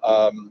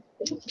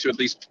 to at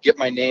least get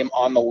my name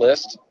on the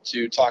list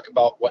to talk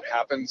about what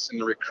happens in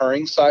the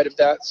recurring side of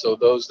that. So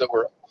those that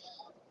were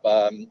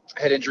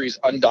head injuries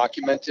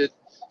undocumented,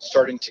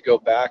 starting to go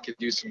back and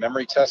do some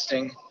memory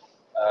testing.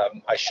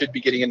 I should be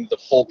getting into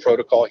the full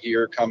protocol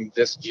here come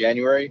this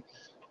January,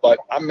 but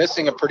I'm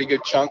missing a pretty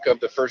good chunk of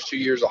the first 2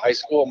 years of high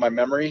school, my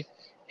memory,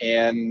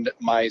 and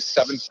my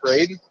 7th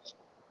grade.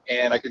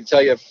 And I can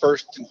tell you,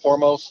 first and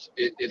foremost,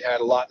 it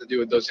had a lot to do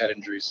with those head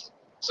injuries.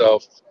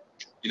 So,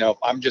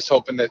 I'm just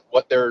hoping that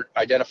what they're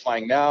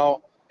identifying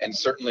now, and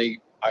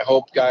certainly I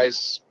hope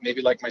guys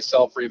maybe like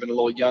myself or even a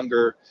little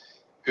younger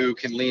who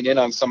can lean in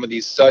on some of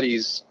these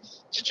studies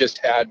to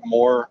just add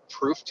more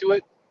proof to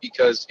it,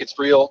 because it's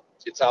real,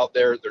 it's out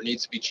there, there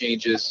needs to be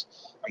changes.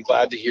 I'm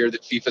glad to hear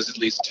that FIFA's at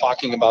least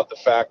talking about the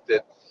fact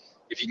that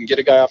if you can get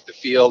a guy off the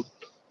field,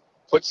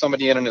 put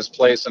somebody in his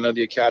place. I know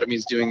the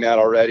academy's doing that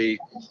already,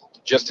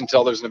 just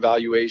until there's an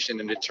evaluation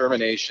and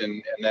determination,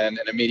 and then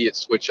an immediate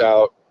switch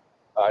out.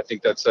 I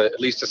think that's at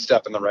least a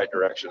step in the right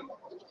direction.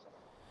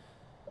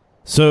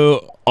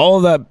 So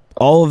all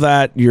of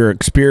that, your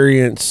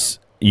experience,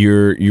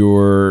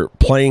 your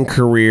playing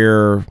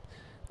career,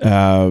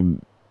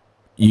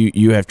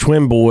 you have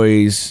twin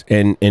boys,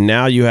 and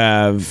now you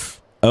have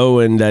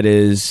Owen that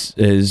is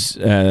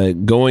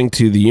going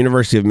to the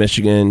University of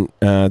Michigan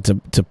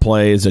to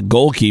play as a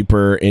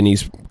goalkeeper, and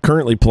he's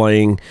currently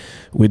playing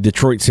with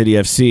Detroit City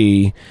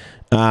FC.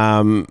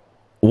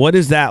 What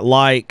is that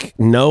like,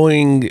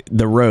 knowing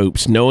the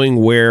ropes, knowing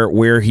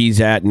where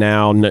he's at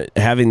now,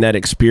 having that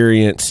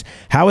experience?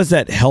 How has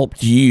that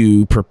helped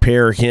you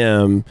prepare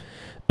him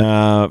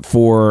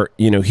for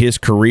his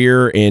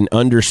career and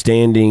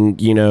understanding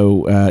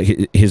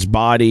his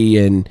body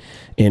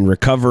and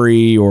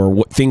recovery, or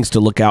what things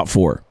to look out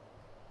for?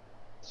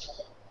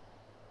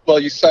 Well,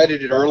 you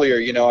cited it earlier.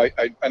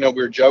 I know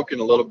we were joking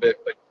a little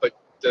bit, but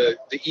the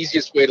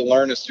easiest way to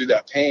learn is through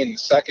that pain. The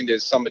second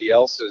is somebody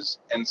else's.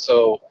 And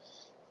so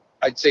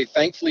I'd say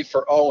thankfully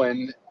for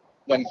Owen,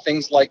 when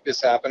things like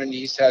this happen, and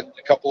he's had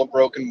a couple of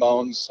broken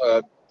bones,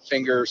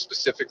 finger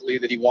specifically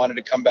that he wanted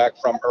to come back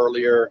from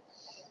earlier.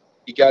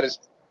 He got his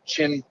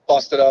chin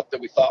busted up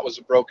that we thought was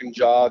a broken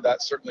jaw.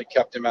 That certainly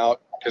kept him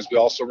out, because we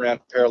also ran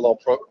a parallel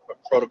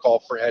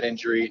protocol for head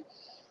injury.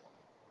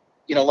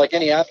 Like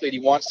any athlete, he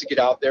wants to get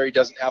out there. He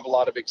doesn't have a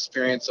lot of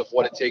experience of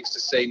what it takes to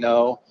say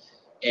no.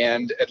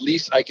 And at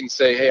least I can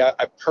say, hey,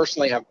 I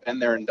personally have been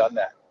there and done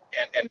that,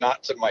 and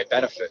not to my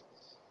benefit.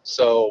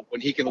 So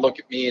when he can look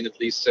at me and at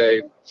least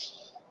say,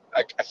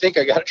 I think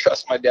I got to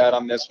trust my dad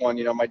on this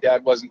one. My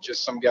dad wasn't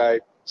just some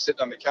guy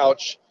sitting on the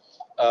couch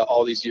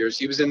all these years.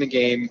 He was in the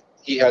game.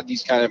 He had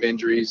these kind of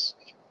injuries.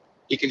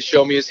 He can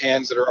show me his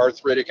hands that are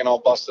arthritic and all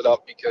busted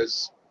up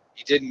because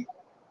he didn't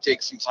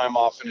take some time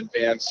off in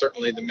advance.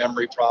 Certainly the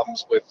memory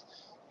problems with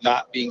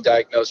not being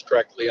diagnosed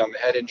correctly on the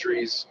head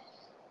injuries.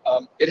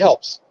 It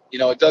helps.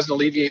 It doesn't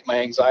alleviate my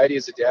anxiety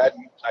as a dad.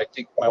 I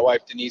think my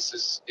wife,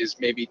 Denise, is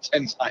maybe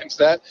 10 times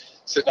that,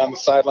 sitting on the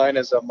sideline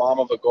as a mom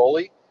of a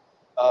goalie.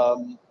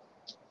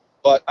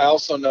 But I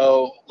also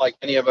know, like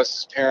any of us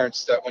as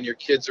parents, that when your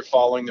kids are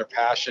following their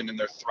passion and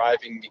they're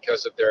thriving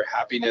because of their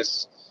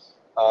happiness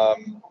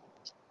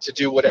to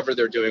do whatever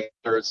they're doing,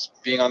 whether it's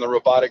being on the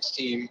robotics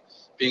team,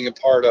 being a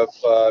part of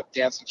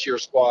dance and cheer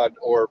squad,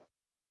 or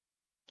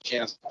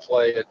chance to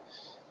play at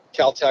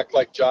Caltech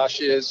like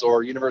Josh is,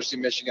 or University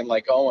of Michigan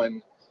like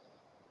Owen,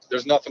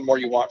 there's nothing more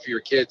you want for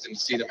your kids than to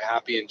see them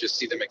happy and just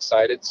see them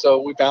excited.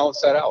 So we balance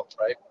that out,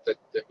 right? That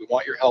we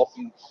want your health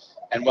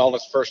and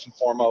wellness first and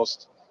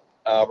foremost.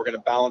 We're going to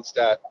balance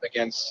that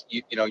against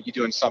you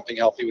doing something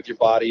healthy with your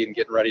body and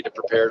getting ready to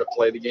prepare to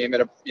play the game at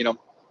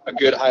a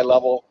good high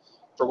level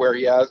for where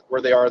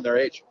they are in their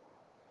age.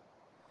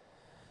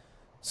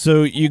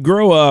 So you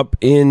grow up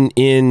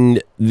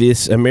in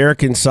this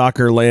American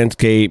soccer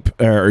landscape,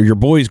 or your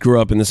boys grew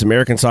up in this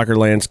American soccer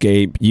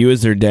landscape. You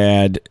as their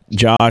dad,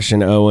 Josh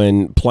and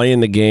Owen,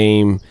 playing the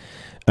game.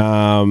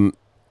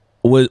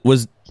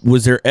 Was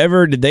there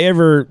ever? Did they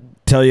ever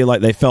tell you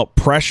like they felt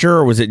pressure,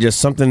 or was it just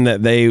something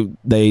that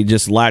they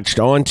just latched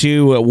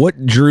onto?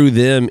 What drew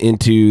them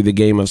into the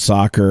game of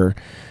soccer?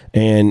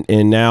 And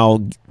now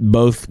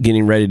both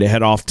getting ready to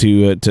head off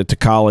to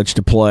college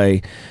to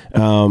play.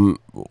 Where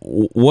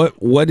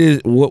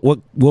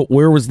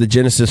was the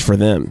genesis for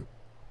them?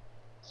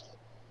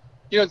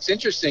 It's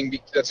interesting.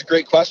 That's a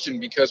great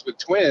question, because with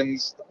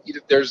twins,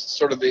 there's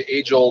sort of the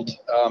age-old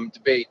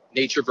debate,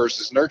 nature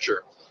versus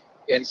nurture.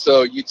 And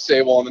so you'd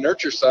say, well, on the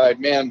nurture side,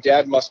 man,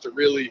 Dad must have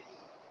really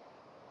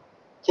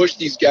pushed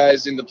these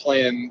guys into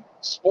playing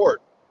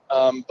sport.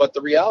 But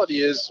the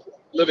reality is,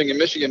 living in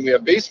Michigan, we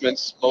have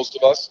basements, most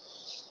of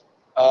us,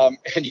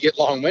 and you get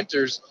long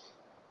winters.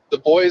 The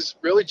boys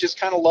really just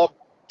kind of love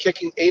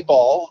kicking a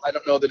ball. I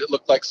don't know that it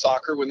looked like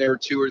soccer when they were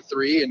 2 or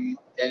 3, and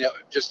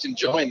just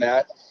enjoying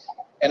that.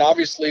 And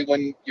obviously,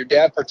 when your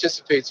dad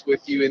participates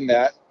with you in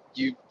that,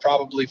 you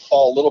probably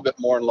fall a little bit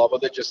more in love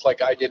with it, just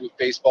like I did with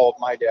baseball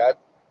with my dad.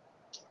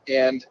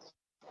 And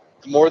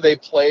the more they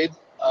played,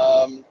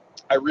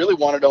 I really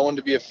wanted Owen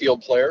to be a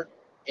field player,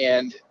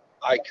 and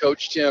I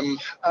coached him.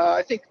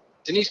 I think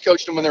Denise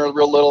coached him when they were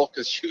real little,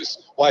 because she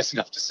was wise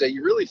enough to say,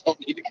 you really don't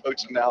need to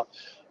coach him now.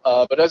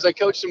 But as I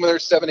coached him when they were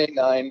 7, 8,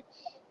 9,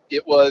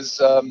 it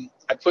was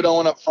I put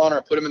Owen up front, or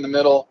I put him in the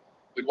middle.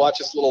 We'd watch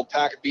this little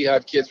pack of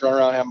Beehive kids run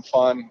around having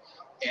fun.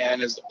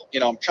 And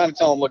I'm trying to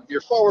tell them, look, if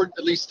you're forward,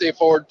 at least stay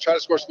forward, try to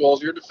score some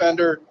goals. You're a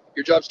defender,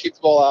 your job's keep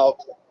the ball out.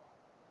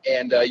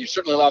 And you're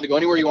certainly allowed to go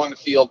anywhere you want in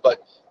the field,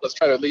 but let's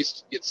try to at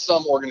least get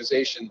some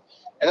organization.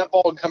 And that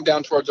ball would come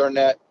down towards our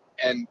net,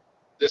 and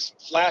this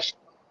flash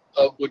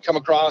would come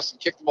across and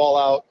kick the ball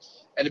out,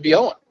 and it'd be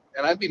Owen.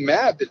 And I'd be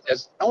mad that,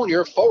 as Owen,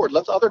 you're a forward.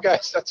 Let the other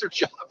guys, that's their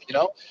job,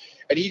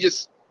 And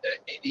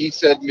he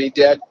said to me,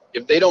 Dad,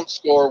 if they don't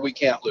score, we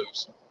can't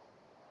lose.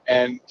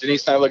 And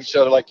Denise and I look at each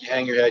other like, you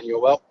hang your head and you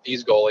go, well,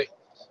 he's goalie.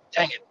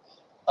 Dang it.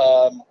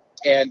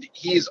 And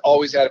he's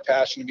always had a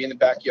passion to be in the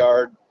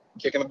backyard,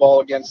 kicking the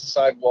ball against the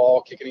side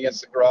wall, kicking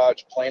against the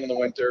garage, playing in the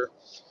winter.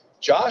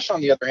 Josh,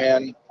 on the other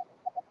hand,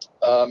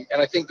 and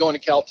I think going to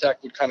Caltech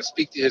would kind of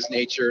speak to his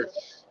nature.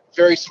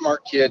 Very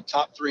smart kid,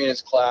 top 3 in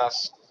his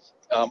class.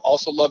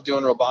 Also loved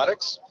doing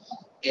robotics,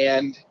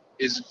 and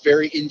is a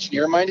very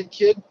engineer-minded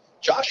kid.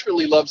 Josh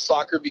really loved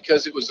soccer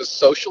because it was a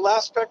social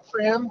aspect for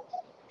him,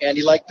 and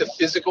he liked the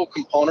physical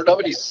component of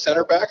it. He's a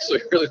center back, so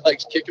he really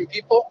likes kicking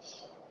people.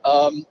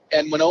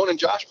 And when Owen and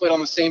Josh played on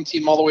the same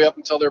team all the way up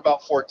until they're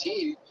about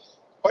 14,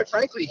 quite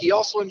frankly, he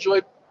also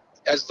enjoyed,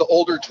 as the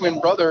older twin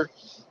brother,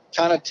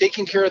 kind of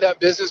taking care of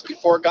that business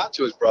before it got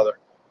to his brother.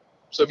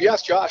 So if you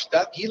ask Josh,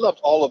 that he loved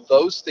all of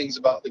those things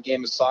about the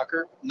game of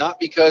soccer, not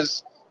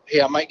because,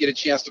 hey, I might get a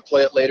chance to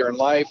play it later in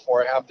life,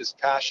 or I have this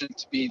passion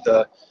to be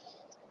the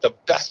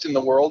best in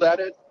the world at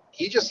it.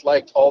 He just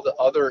liked all the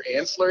other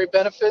ancillary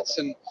benefits,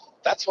 and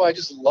that's why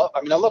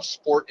I love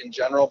sport in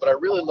general, but I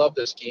really love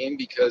this game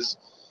because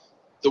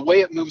the way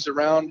it moves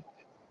around.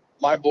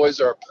 My boys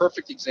are a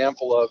perfect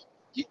example of,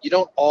 you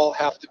don't all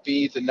have to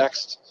be the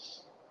next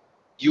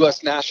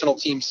U.S. national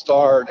team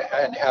star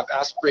and have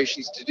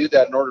aspirations to do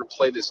that in order to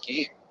play this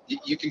game.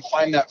 You can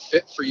find that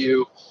fit for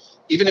you,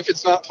 even if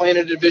it's not playing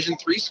at a Division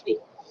III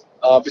school,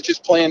 but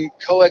just playing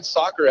co-ed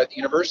soccer at the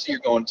university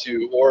you're going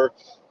to, or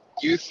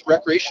youth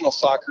recreational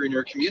soccer in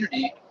your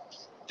community.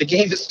 The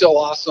game is still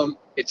awesome.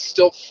 It's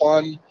still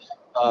fun.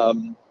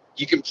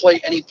 You can play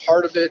any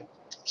part of it.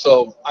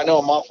 So I know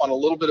I'm off on a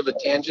little bit of a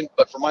tangent,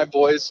 but for my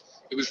boys,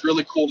 it was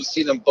really cool to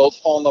see them both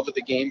fall in love with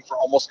the game for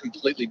almost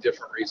completely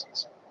different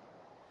reasons.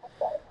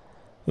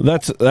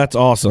 That's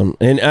awesome,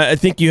 and I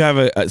think you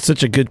have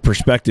such a good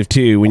perspective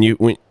too when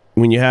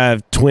you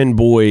have twin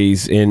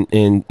boys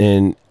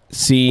and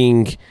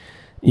seeing,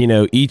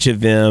 each of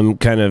them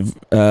kind of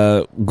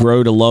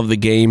grow to love the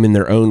game in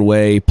their own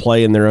way,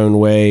 play in their own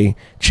way,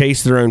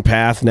 chase their own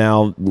path.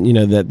 Now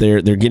that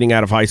they're getting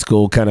out of high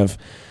school, kind of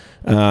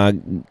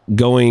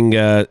going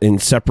in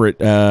separate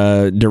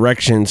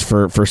directions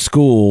for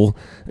school.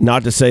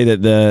 Not to say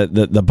that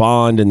the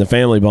bond and the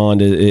family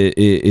bond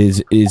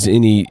is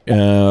any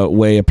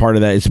way a part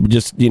of that. It's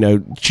just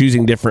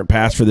choosing different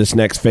paths for this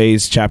next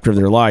chapter of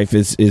their life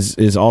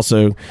is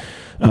also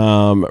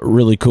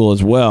really cool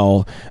as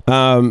well.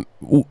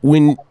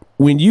 When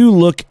you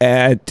look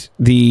at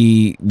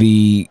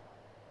the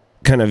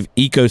kind of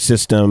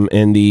ecosystem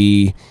and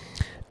the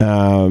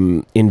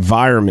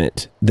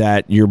environment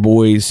that your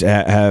boys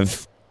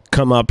have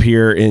come up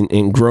here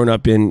and grown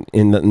up in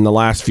the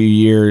last few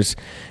years,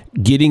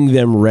 getting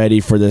them ready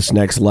for this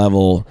next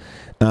level.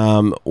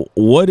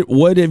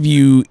 What have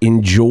you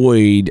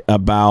enjoyed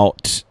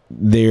about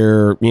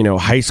their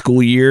high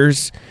school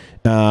years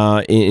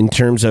in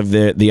terms of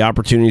the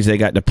opportunities they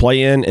got to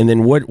play in, and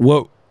then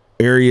what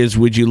areas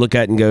would you look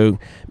at and go,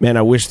 man,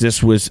 I wish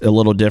this was a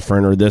little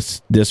different, or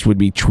this would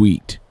be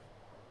tweaked?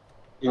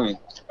 And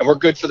we're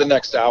good for the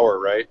next hour,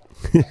 right?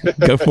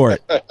 Go for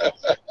it.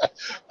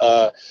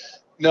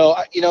 No,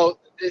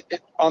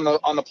 on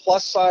the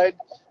plus side,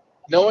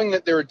 knowing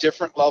that there are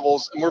different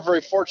levels, and we're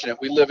very fortunate.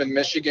 We live in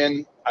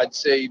Michigan. I'd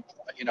say,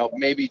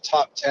 maybe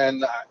top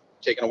 10,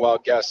 taking a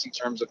wild guess in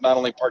terms of not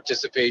only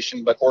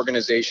participation, but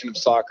organization of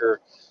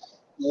soccer.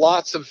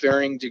 Lots of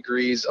varying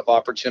degrees of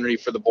opportunity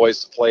for the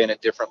boys to play in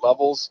at different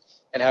levels.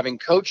 And having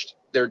coached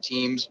their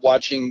teams,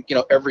 watching,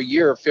 every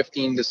year,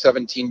 15 to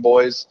 17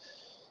 boys,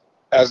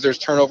 as there's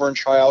turnover in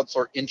tryouts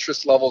or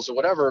interest levels or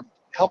whatever,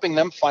 helping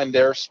them find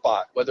their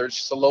spot, whether it's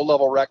just a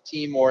low-level rec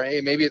team or,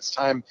 hey, maybe it's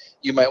time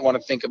you might want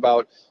to think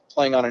about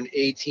playing on an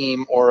A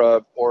team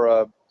or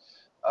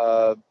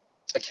a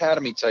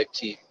academy type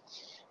team.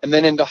 And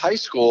then into high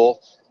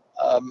school,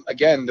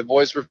 again, the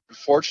boys were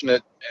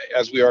fortunate,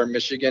 as we are in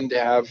Michigan, to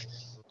have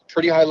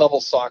pretty high-level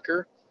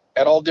soccer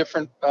at all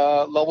different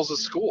levels of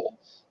school.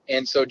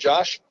 And so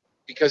Josh,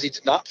 because he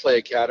did not play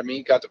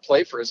academy, got to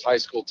play for his high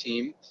school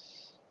team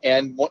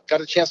and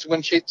got a chance to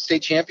win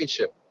state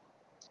championship.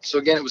 So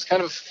again, it was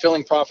kind of a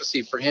fulfilling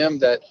prophecy for him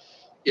that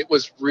it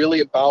was really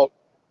about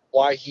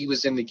why he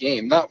was in the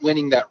game, not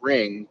winning that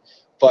ring,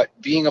 but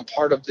being a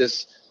part of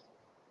this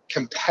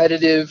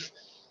competitive,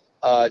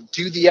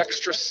 do the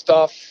extra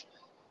stuff.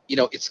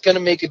 It's going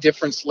to make a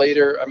difference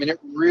later. I mean, it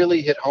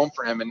really hit home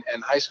for him,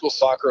 and high school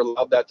soccer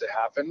allowed that to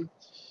happen.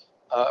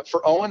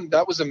 For Owen,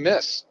 that was a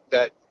miss.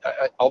 That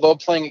although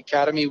playing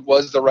academy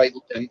was the right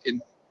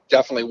and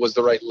definitely was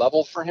the right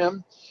level for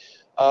him,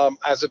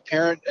 as a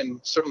parent and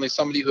certainly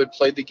somebody who had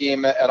played the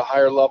game at a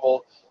higher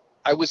level,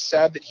 I was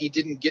sad that he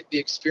didn't get the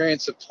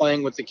experience of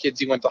playing with the kids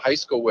he went to high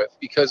school with,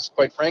 because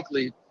quite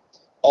frankly,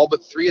 all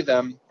but 3 of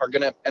them are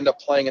going to end up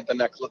playing at the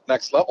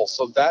next level.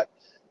 So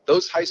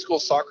those high school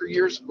soccer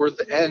years were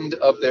the end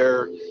of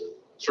their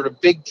sort of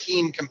big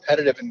team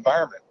competitive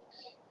environment.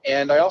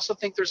 And I also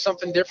think there's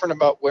something different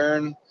about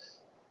wearing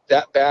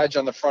that badge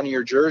on the front of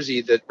your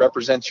jersey that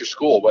represents your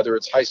school, whether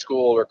it's high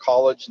school or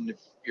college. And if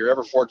you're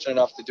ever fortunate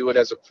enough to do it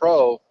as a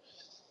pro,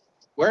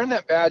 wearing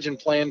that badge and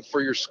playing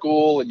for your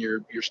school and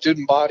your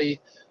student body,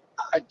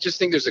 I just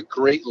think there's a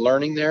great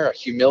learning there, a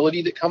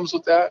humility that comes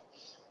with that.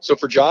 So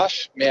for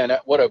Josh, man,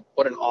 what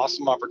an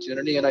awesome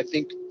opportunity. And I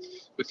think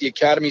with the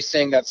academy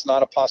saying that's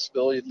not a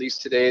possibility, at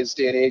least today's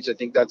day and age, I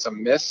think that's a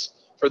miss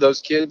for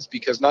those kids,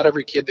 because not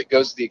every kid that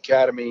goes to the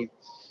academy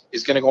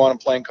is going to go on and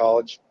play in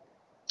college.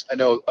 I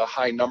know a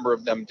high number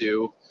of them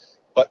do,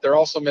 but they're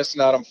also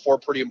missing out on 4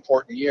 pretty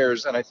important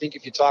years. And I think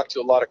if you talk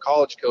to a lot of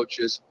college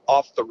coaches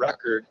off the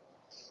record,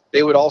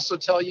 they would also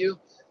tell you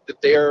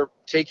that they're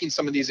taking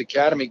some of these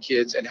academy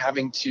kids and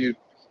having to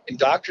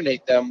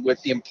indoctrinate them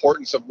with the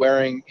importance of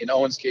wearing, in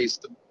Owen's case,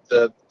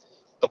 the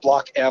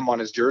block M on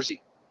his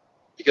jersey,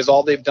 because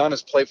all they've done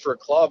is play for a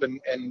club. And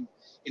in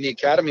the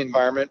academy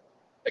environment,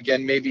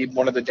 again, maybe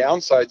one of the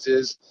downsides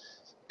is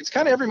it's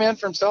kind of every man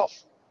for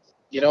himself.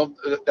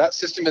 That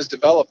system is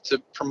developed to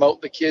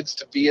promote the kids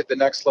to be at the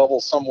next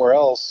level somewhere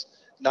else,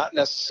 not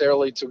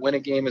necessarily to win a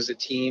game as a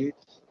team,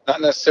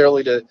 not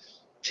necessarily to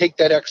take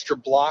that extra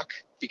block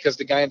because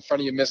the guy in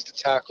front of you missed a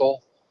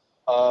tackle,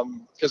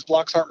 because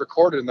blocks aren't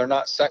recorded and they're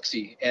not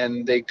sexy,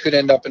 and they could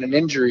end up in an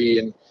injury.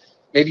 And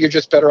maybe you're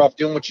just better off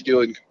doing what you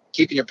do and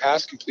keeping your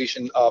pass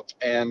completion up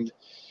and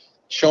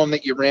showing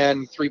that you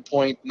ran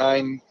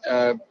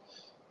 3.9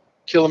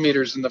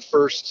 kilometers in the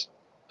first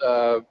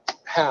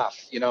half,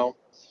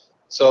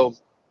 So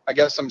I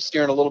guess I'm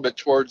steering a little bit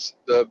towards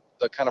the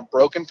kind of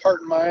broken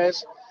part in my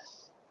eyes.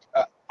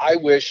 I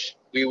wish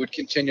we would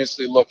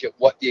continuously look at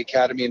what the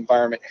academy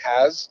environment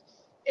has.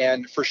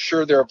 And for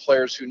sure, there are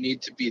players who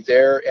need to be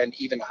there and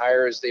even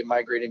higher as they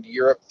migrate into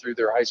Europe through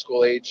their high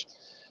school age.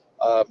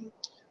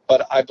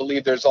 But I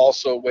believe there's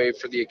also a way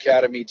for the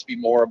academy to be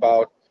more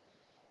about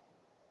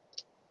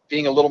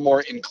being a little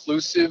more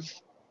inclusive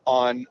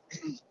on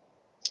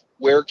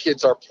where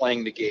kids are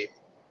playing the game.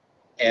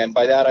 And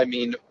by that, I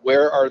mean,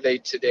 where are they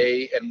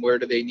today and where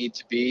do they need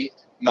to be?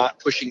 Not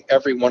pushing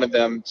every one of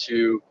them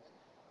to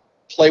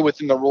play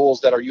within the rules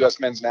that our U.S.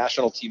 men's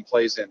national team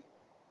plays in.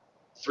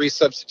 3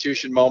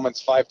 substitution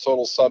moments, 5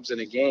 total subs in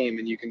a game.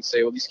 And you can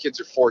say, well, these kids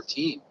are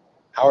 14.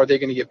 How are they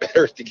going to get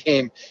better at the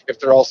game if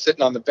they're all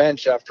sitting on the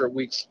bench after a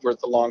week's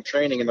worth of long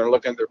training and they're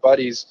looking at their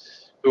buddies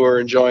who are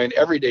enjoying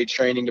everyday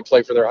training to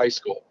play for their high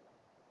school?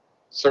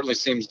 Certainly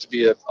seems to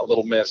be a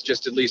little miss,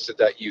 just at least at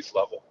that youth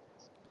level.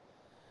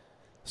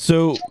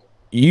 So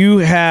you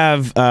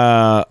have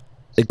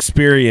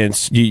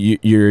experience.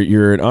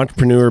 You're an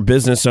entrepreneur,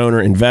 business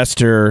owner,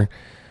 investor.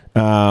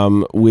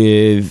 and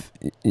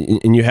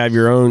you have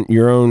your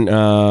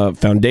own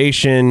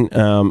foundation,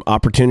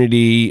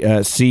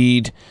 Opportunity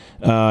Seed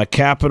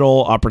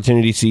Capital,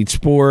 Opportunity Seed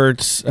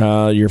Sports,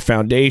 your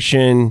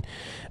foundation.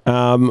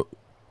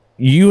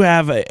 You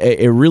have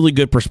a really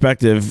good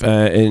perspective,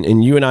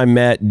 and you and I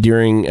met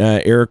during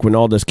Eric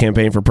Winalda's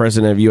campaign for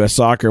president of U.S.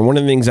 Soccer. And one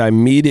of the things I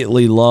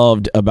immediately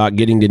loved about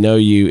getting to know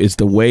you is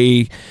the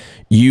way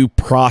you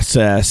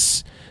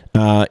process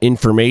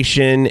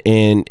information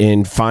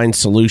and find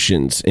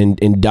solutions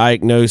and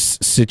diagnose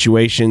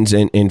situations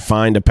and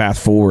find a path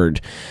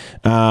forward.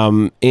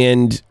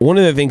 And one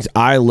of the things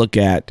I look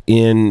at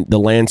in the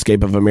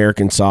landscape of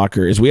American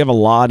soccer is we have a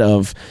lot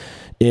of,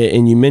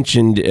 and you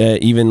mentioned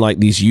even like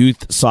these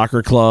youth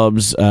soccer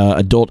clubs,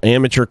 adult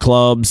amateur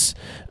clubs,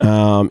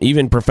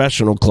 even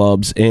professional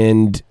clubs,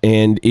 and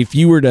if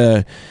you were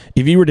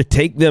to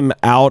take them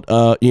out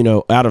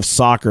of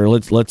soccer,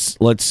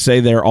 let's say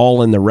they're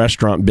all in the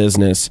restaurant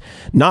business,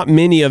 not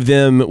many of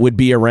them would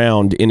be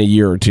around in a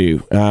year or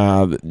two.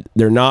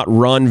 They're not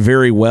run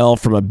very well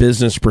from a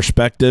business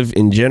perspective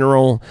in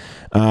general,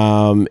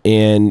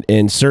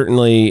 and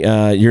certainly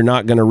you're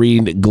not going to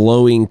read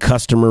glowing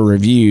customer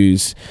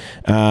reviews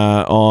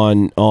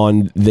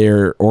on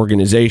their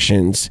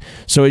organizations.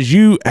 So as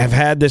you have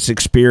had this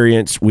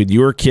experience with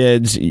your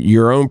kids,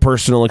 your own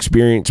personal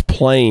experience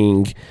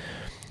playing,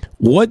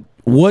 what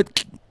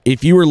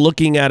if you were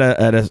looking at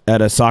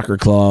a soccer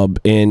club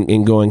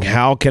and going,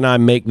 how can I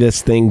make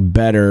this thing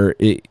better?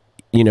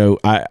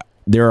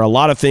 There are a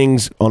lot of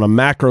things on a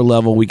macro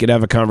level we could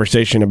have a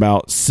conversation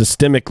about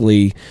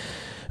systemically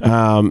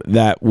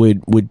that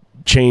would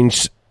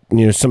change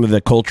some of the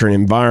culture and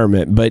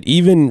environment. But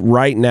even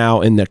right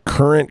now in the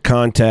current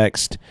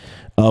context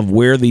of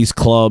where these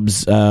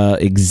clubs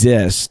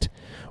exist,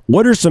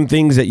 what are some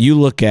things that you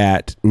look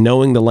at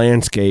knowing the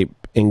landscape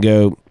and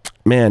go,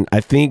 man,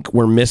 I think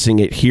we're missing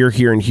it here,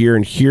 and here,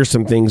 and here's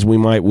some things we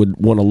would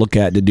want to look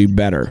at to do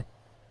better?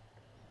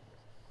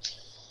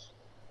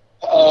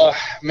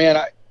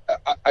 Man,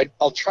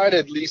 I'll try to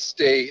at least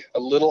stay a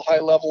little high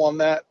level on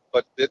that,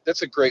 but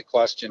that's a great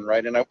question,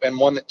 right? And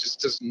one that just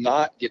does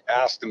not get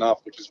asked enough,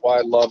 which is why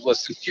I love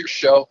listening to your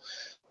show.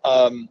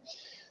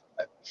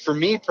 For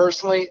me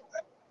personally,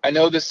 I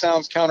know this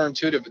sounds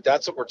counterintuitive, but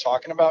that's what we're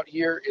talking about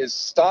here, is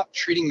stop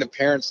treating the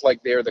parents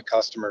like they're the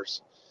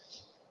customers.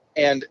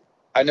 And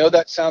I know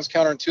that sounds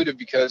counterintuitive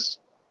because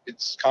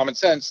it's common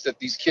sense that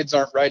these kids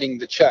aren't writing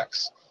the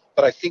checks,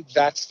 but I think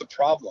that's the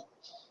problem,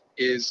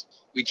 is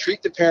we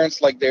treat the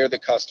parents like they're the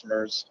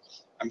customers.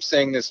 I'm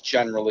saying this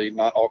generally,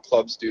 not all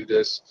clubs do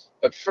this,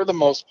 but for the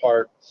most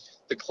part,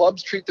 the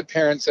clubs treat the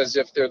parents as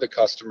if they're the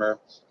customer,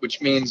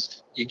 which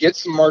means you get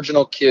some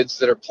marginal kids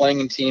that are playing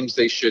in teams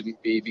they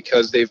shouldn't be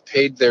because they've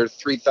paid their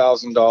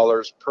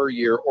 $3,000 per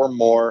year or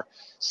more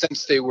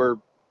since they were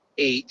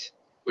 8,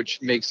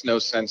 which makes no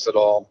sense at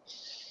all.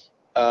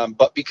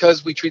 But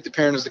because we treat the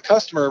parent as the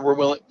customer,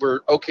 we're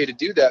okay to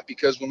do that,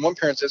 because when one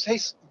parent says, hey,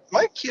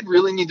 my kid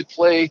really need to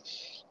play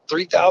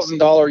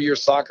 $3,000 a year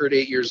soccer at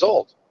 8 years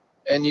old,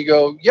 and you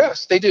go,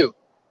 yes, they do.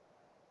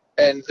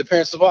 And the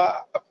parents say,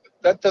 well,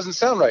 that doesn't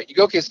sound right. You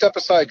go, okay, step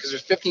aside, because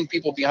there's 15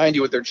 people behind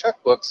you with their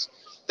checkbooks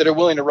that are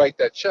willing to write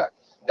that check.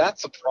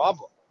 That's a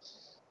problem.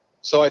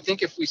 So I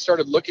think if we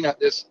started looking at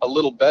this a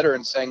little better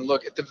and saying,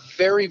 look, at the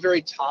very,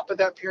 very top of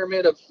that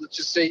pyramid of, let's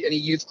just say, any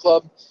youth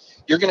club,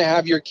 you're going to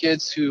have your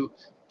kids who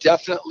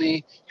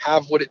definitely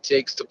have what it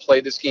takes to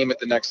play this game at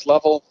the next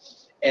level,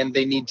 and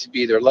they need to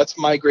be there. Let's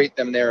migrate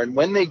them there. And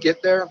when they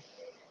get there,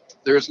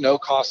 there's no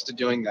cost to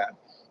doing that.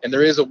 And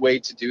there is a way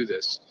to do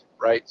this,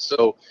 right?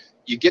 So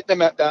you get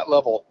them at that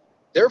level.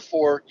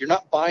 Therefore, you're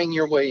not buying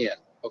your way in.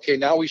 Okay,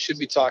 now we should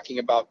be talking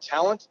about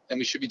talent, and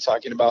we should be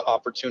talking about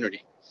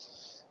opportunity.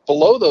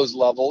 Below those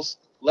levels,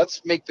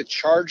 let's make the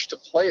charge to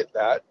play at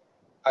that.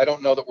 I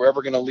don't know that we're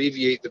ever going to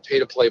alleviate the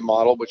pay-to-play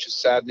model, which is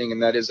saddening,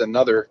 and that is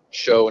another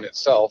show in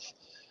itself.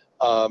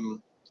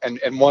 And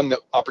one, the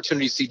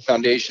Opportunity Seed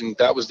Foundation,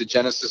 that was the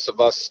genesis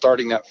of us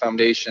starting that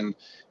foundation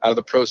out of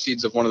the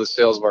proceeds of one of the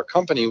sales of our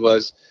company,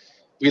 was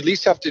we at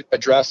least have to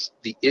address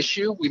the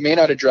issue. We may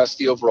not address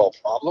the overall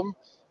problem,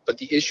 but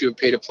the issue of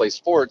pay-to-play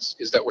sports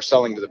is that we're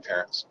selling to the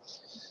parents.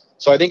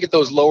 So I think at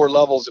those lower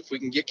levels, if we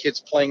can get kids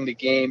playing the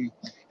game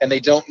and they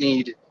don't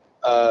need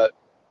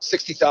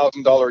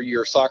 $60,000 a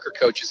year soccer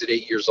coaches at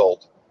 8 years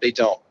old, they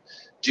don't.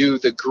 Do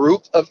the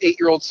group of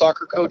 8-year-old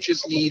soccer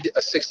coaches need a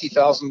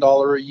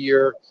 $60,000 a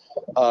year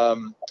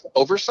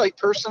oversight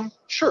person?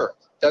 Sure,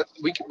 that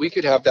we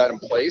could have that in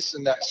place,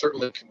 and that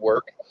certainly could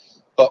work.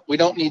 But we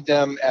don't need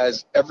them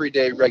as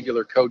everyday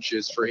regular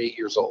coaches for 8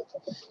 years old.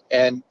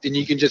 And then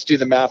you can just do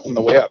the math on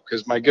the way up,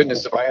 because my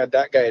goodness, if I had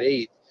that guy at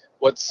 8,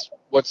 what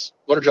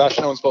are Josh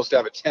and Owen supposed to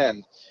have at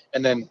 10?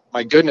 And then,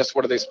 my goodness,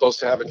 what are they supposed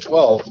to have at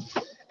 12?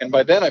 And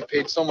by then, I've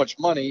paid so much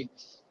money.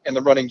 And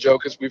the running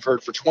joke, as we've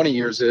heard for 20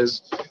 years,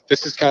 is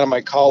this is kind of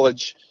my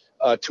college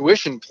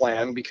tuition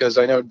plan, because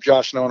I know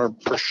Josh and Owen are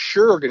for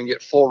sure going to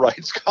get full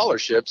ride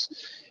scholarships.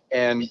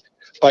 And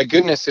by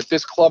goodness, if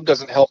this club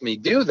doesn't help me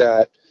do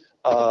that,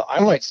 I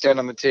might stand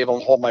on the table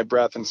and hold my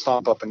breath and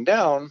stomp up and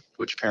down,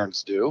 which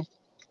parents do.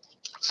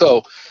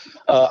 So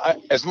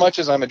as much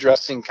as I'm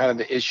addressing kind of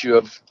the issue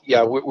of,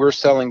 we're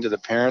selling to the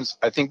parents,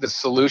 I think the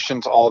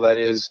solution to all that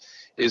is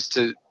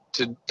to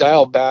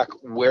dial back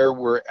where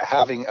we're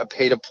having a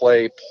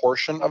pay-to-play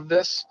portion of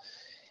this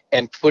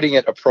and putting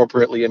it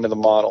appropriately into the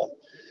model.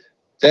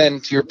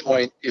 Then, to your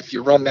point, if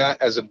you run that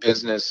as a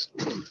business,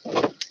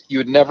 you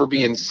would never be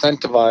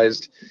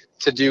incentivized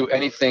to do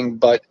anything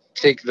but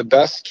take the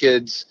best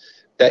kids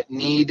that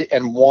need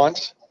and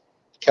want,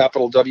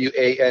 capital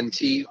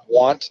WANT,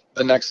 want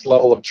the next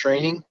level of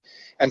training,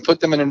 and put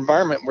them in an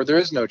environment where there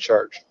is no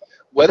charge.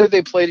 Whether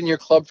they played in your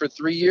club for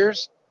 3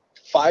 years,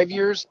 5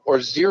 years,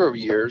 or 0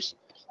 years,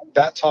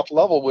 that top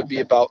level would be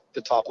about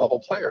the top level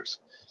players.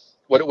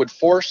 What it would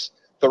force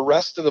the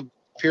rest of the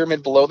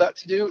pyramid below that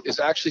to do is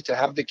actually to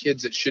have the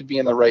kids that should be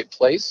in the right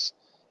place.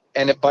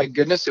 And by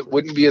goodness, it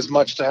wouldn't be as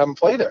much to have them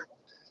play there.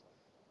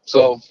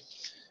 So,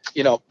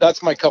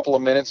 that's my couple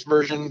of minutes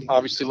version.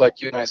 Obviously, like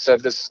you and I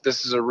said, this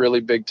is a really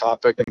big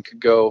topic and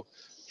could go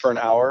for an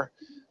hour.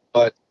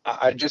 But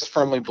I just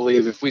firmly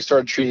believe if we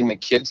started treating the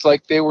kids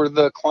like they were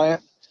the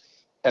client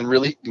and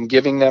really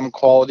giving them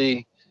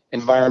quality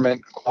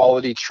environment,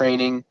 quality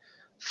training,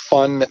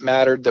 fun that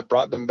mattered, that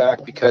brought them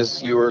back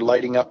because you were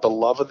lighting up the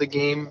love of the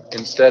game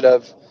instead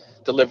of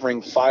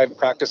delivering 5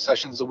 practice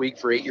sessions a week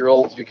for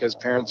 8-year-olds because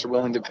parents are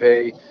willing to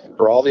pay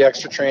for all the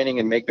extra training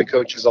and make the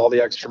coaches all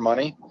the extra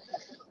money,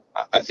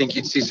 I think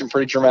you'd see some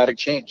pretty dramatic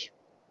change.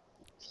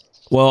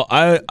 Well,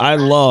 I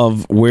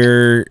love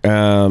where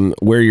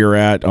you're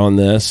at on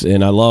this,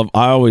 and I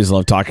always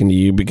love talking to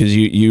you because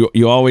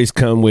you always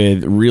come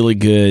with really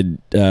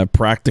good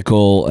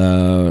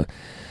practical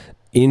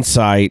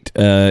insight,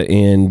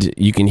 and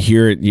you can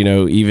hear it,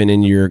 even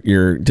in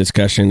your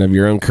discussion of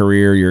your own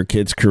career, your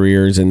kids'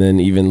 careers, and then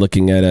even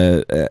looking at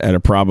a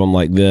problem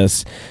like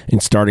this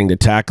and starting to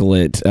tackle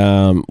it.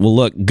 Well,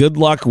 look, good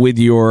luck with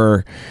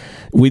your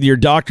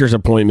doctor's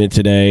appointment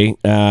today.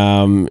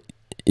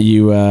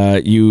 You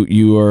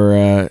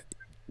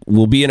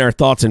will be in our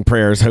thoughts and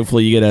prayers.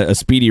 Hopefully you get a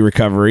speedy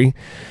recovery,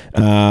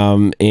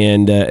 and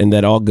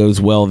that all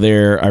goes well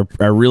there.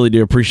 I really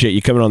do appreciate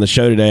you coming on the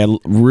show today. I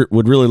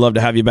would really love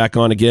to have you back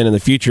on again in the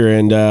future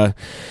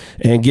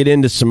and get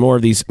into some more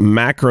of these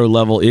macro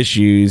level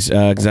issues,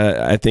 because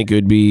I think it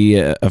would be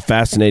a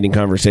fascinating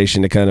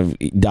conversation to kind of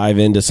dive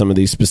into some of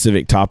these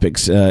specific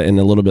topics in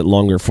a little bit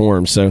longer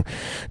form. So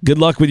good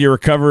luck with your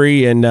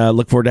recovery, and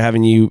look forward to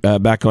having you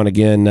back on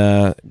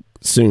again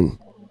soon.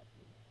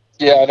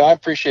 Yeah, and I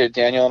appreciate it,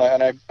 Daniel.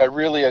 And I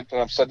really,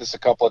 I've said this a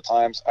couple of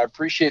times, I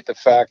appreciate the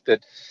fact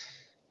that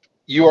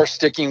you are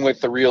sticking with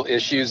the real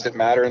issues that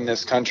matter in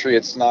this country.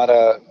 It's not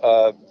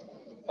a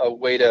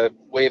way to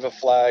wave a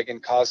flag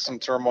and cause some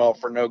turmoil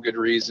for no good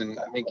reason.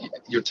 I think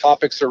your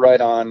topics are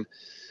right on.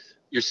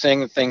 You're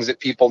saying the things that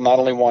people not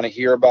only want to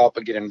hear about,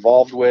 but get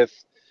involved with.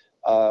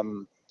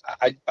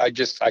 I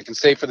can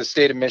say for the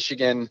state of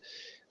Michigan,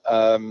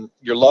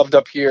 you're loved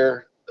up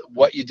here.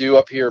 What you do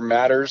up here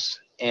matters.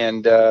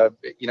 And,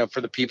 for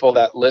the people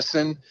that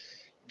listen,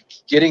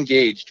 get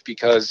engaged,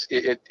 because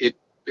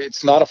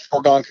it's not a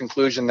foregone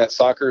conclusion that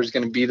soccer is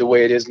going to be the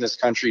way it is in this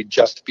country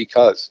just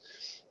because.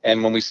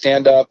 And when we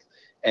stand up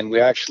and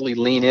we actually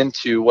lean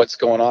into what's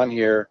going on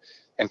here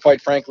and,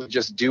 quite frankly,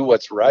 just do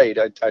what's right,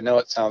 I know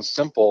it sounds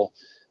simple.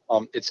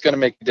 It's going to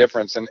make a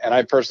difference. And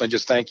I personally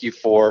just thank you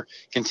for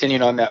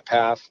continuing on that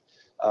path.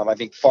 I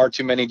think far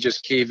too many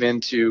just cave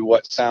into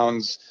what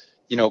sounds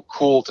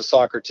cool to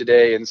soccer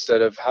today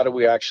instead of how do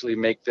we actually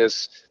make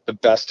this the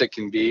best it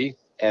can be.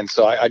 And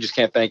so I just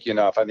can't thank you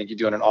enough. I think you're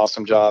doing an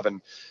awesome job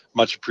and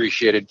much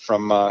appreciated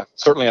from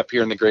certainly up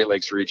here in the Great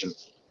Lakes region.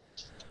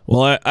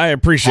 Well, I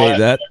appreciate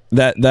that.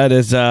 That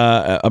is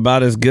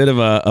about as good of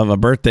a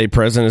birthday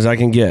present as I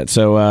can get.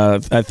 So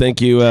I thank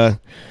you.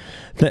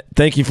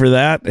 Thank you for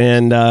that.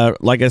 And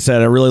like I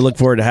said, I really look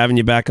forward to having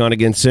you back on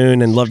again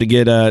soon, and love to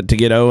get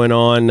Owen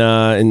on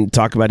and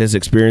talk about his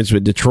experience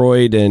with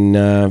Detroit,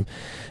 and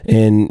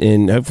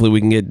hopefully we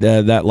can get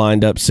that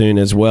lined up soon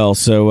as well.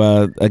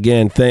 So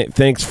again,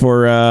 thanks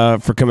for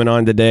coming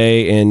on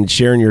today and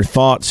sharing your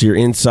thoughts, your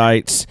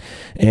insights,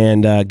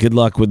 and good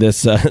luck with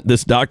this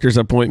this doctor's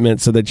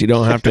appointment so that you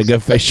don't have to go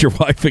face your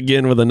wife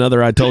again with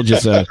another "I told you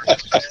so."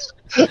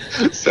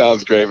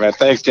 Sounds great, man.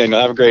 Thanks,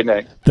 Daniel. Have a great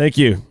night. Thank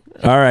you.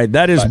 All right,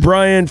 that is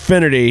Bryan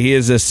Finnerty. He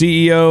is the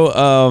CEO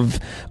of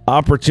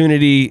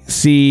Opportunity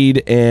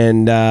Seed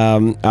and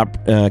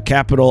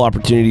Capital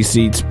Opportunity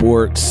Seed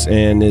Sports,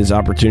 and his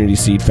Opportunity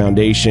Seed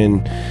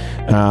Foundation.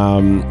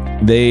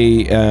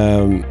 They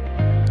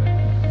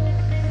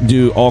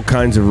do all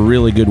kinds of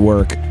really good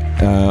work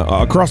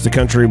across the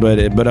country,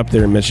 but up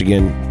there in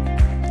Michigan.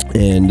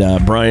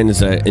 And Bryan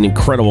is an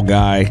incredible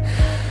guy.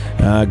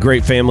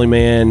 Great family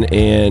man,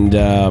 and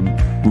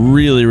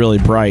really, really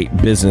bright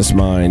business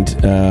mind.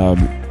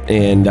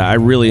 And I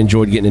really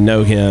enjoyed getting to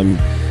know him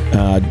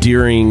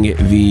during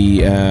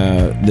the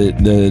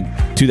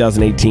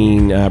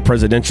 2018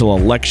 presidential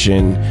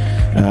election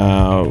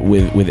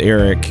with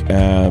Eric.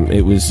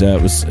 It was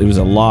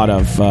a lot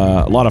of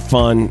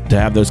fun to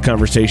have those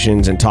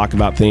conversations and talk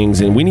about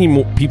things, and we need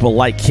more people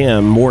like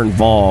him more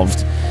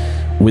involved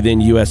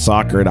within U.S.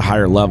 soccer at a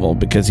higher level,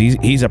 because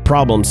he's a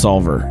problem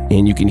solver,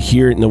 and you can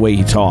hear it in the way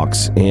he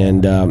talks,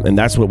 and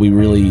that's what we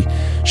really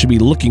should be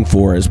looking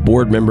for as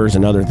board members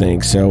and other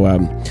things. So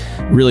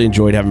really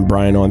enjoyed having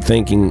Bryan on.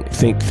 Thank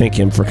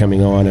him for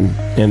coming on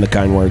and the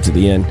kind words at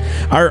the end.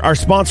 Our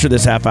sponsor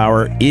this half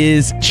hour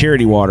is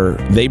Charity Water.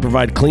 They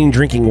provide clean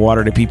drinking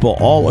water to people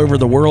all over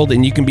the world,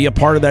 and you can be a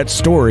part of that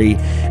story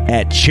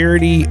at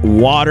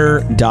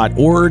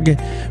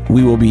charitywater.org.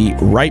 We will be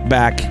right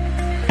back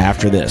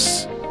after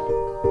this.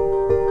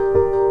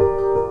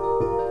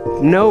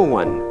 No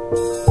one,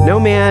 no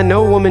man,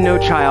 no woman, no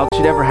child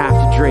should ever have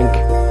to drink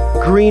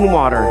green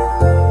water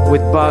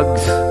with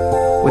bugs,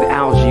 with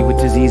algae,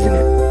 with disease in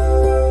it.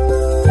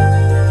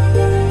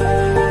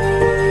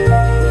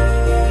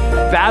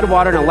 Bad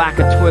water and a lack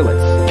of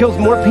toilets kills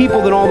more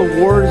people than all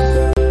the wars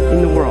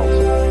in the world.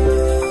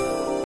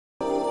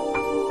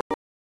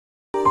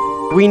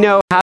 We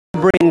know how to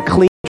bring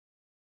clean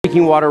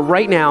drinking water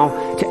right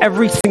now to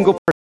every single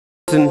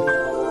person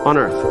on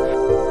earth.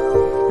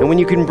 And when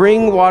you can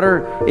bring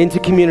water into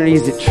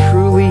communities, it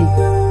truly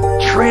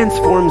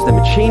transforms them.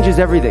 It changes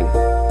everything.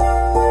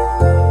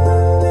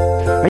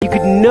 You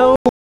could know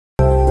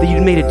that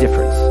you'd made a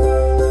difference.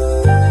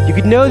 You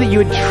could know that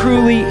you had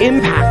truly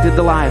impacted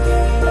the life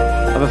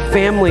of a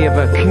family, of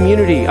a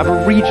community, of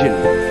a region.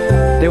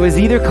 There was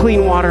either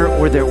clean water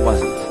or there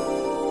wasn't.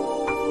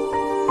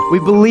 We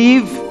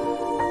believe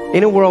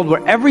in a world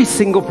where every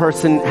single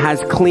person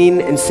has clean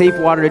and safe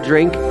water to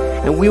drink,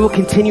 and we will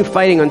continue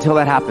fighting until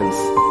that happens.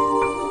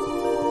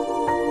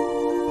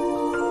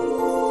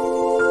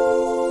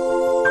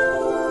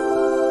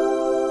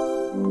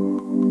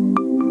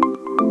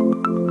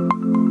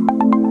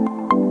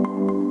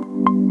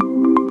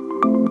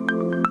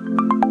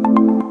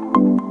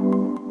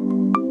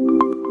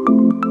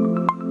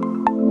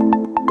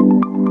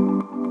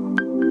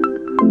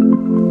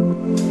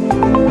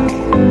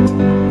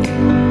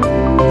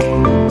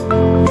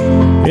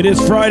 It is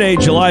Friday,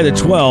 July the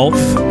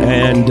 12th,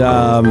 and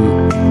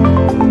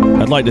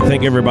I'd like to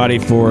thank everybody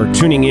for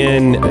tuning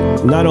in,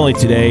 not only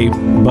today,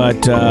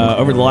 but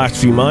over the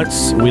last few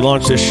months. We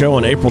launched this show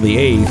on April the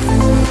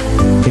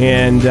 8th,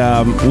 and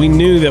we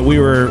knew that we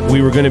were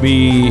going to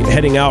be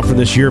heading out for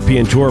this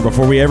European tour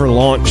before we ever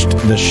launched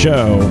the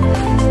show.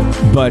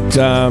 But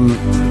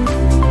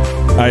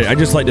I'd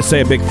just like to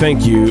say a big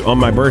thank you on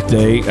my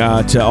birthday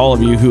to all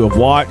of you who have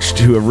watched,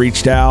 who have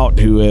reached out,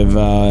 who have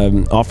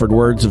offered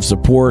words of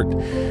support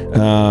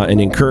and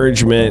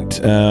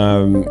encouragement,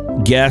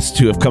 guests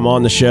who have come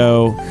on the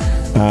show.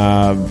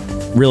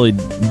 Really,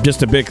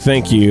 just a big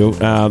thank you.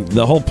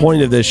 The whole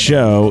point of this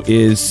show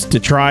is to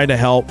try to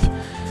help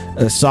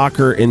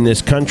soccer in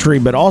this country,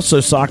 but also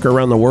soccer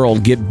around the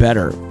world, get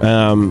better.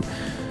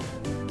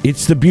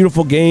 It's the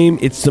beautiful game.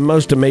 It's the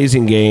most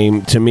amazing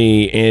game to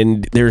me,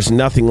 and there's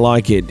nothing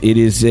like it. It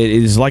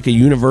is like a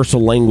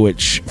universal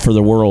language for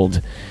the world,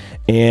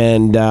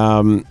 and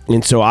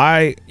so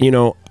I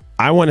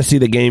want to see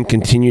the game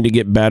continue to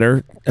get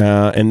better,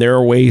 and there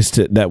are ways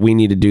that we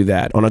need to do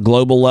that on a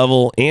global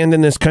level and in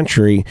this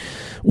country.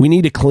 We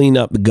need to clean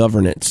up the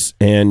governance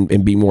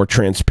and be more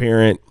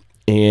transparent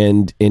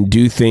and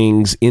do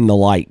things in the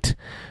light,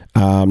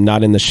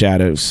 not in the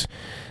shadows,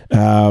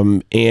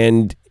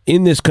 and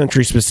in this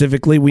country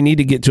specifically, we need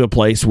to get to a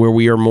place where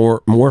we are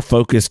more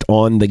focused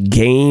on the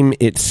game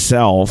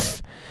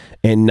itself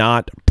and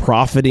not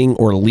profiting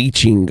or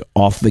leeching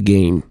off the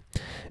game.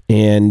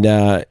 And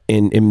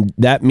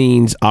that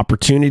means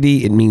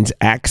opportunity, it means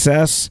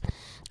access,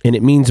 and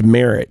it means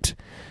merit.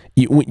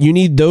 You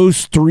need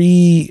those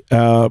three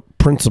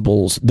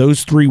principles,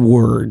 those three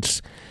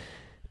words,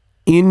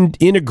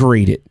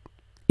 integrated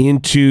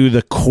into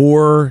the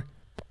core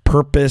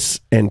purpose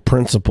and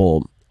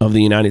principle of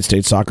the United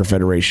States Soccer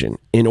Federation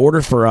in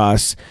order for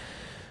us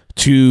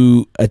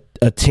to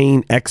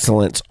attain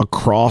excellence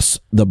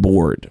across the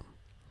board.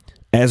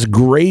 As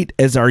great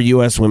as our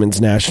U.S. women's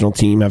national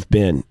team have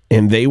been,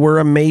 and they were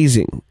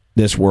amazing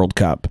this World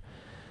Cup,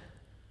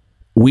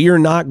 we are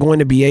not going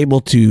to be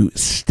able to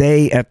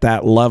stay at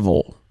that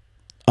level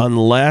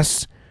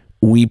unless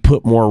we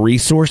put more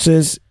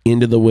resources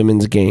into the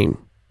women's game.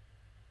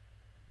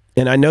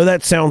 And I know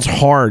that sounds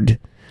hard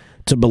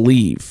to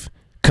believe,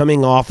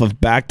 coming off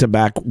of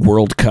back-to-back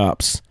World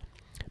Cups.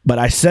 But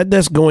I said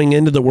this going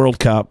into the World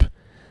Cup,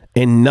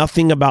 and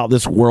nothing about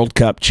this World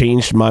Cup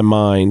changed my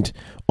mind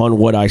on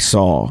what I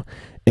saw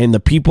and the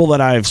people that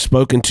I have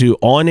spoken to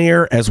on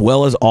air as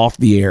well as off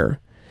the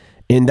air.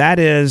 And that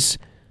is,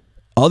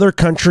 other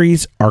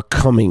countries are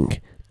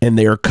coming, and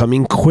they are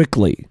coming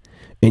quickly.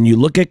 And you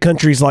look at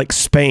countries like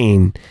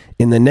Spain,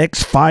 in the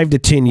next 5 to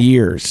 10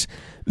 years,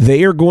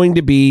 they are going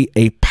to be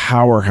a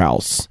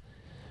powerhouse.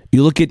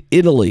 You look at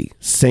Italy,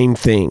 same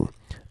thing.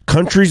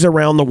 countries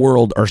around the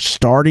world are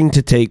starting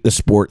to take the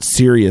sport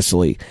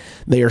seriously.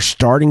 They are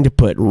starting to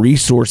put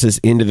resources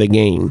into the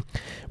game.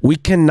 We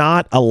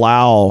cannot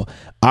allow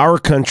our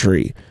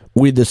country,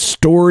 with the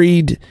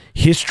storied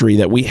history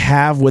that we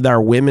have with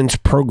our women's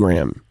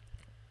program,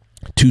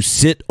 to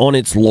sit on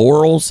its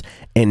laurels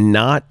and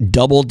not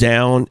double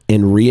down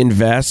and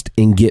reinvest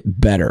and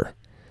get better.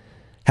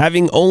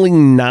 Having only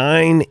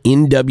 9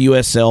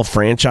 NWSL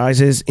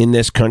franchises in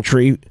this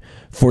country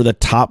for the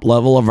top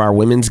level of our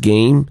women's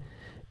game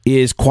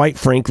is, quite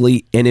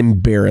frankly, an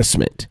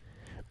embarrassment.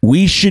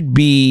 We should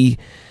be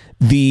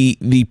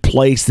the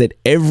place that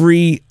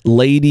every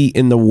lady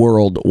in the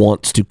world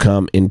wants to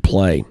come and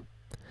play.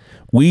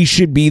 We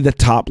should be the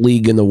top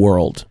league in the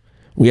world.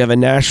 We have a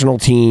national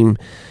team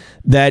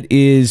that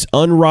is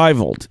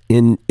unrivaled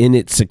in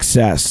its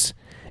success.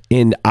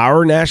 And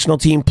our national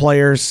team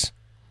players,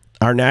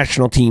 our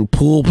national team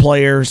pool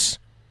players,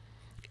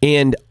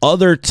 and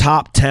other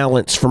top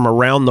talents from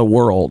around the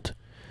world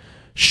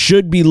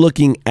should be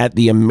looking at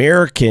the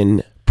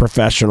American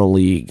Professional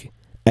League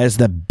as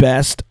the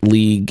best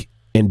league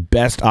and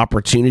best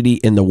opportunity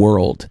in the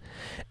world.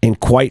 And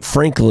quite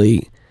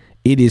frankly,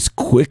 it is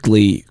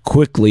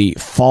quickly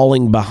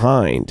falling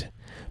behind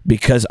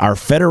because our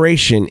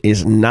federation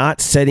is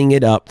not setting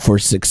it up for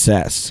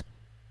success.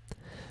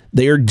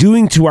 They are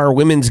doing to our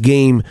women's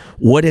game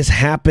what has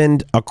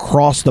happened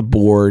across the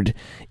board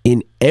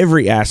in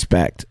every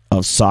aspect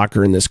of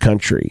soccer in this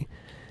country.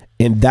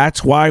 And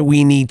that's why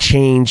we need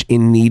change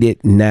and need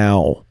it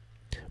now.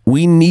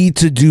 We need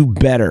to do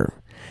better.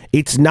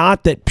 It's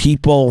not that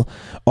people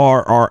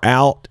are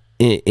out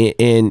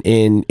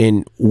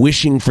and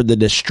wishing for the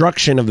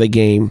destruction of the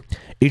game.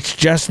 It's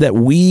just that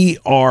we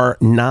are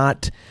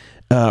not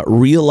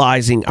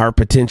realizing our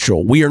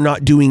potential. We are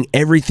not doing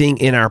everything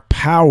in our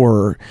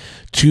power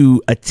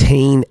to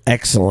attain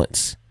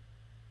excellence.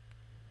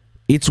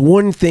 It's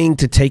one thing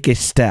to take a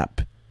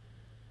step.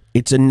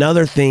 It's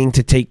another thing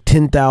to take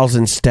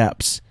 10,000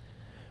 steps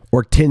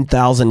or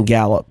 10,000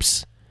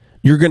 gallops.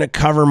 You're going to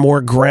cover more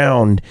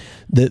ground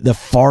the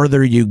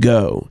farther you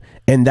go.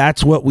 And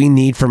that's what we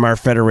need from our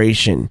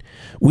federation.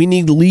 We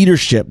need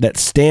leadership that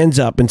stands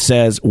up and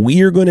says,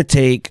 we are going to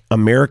take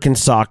American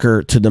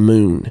soccer to the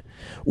moon.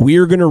 We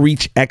are going to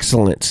reach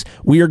excellence.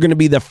 We are going to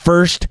be the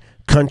first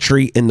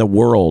country in the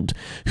world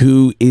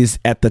who is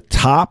at the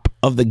top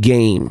of the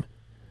game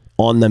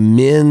on the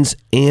men's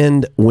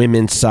and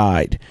women's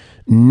side.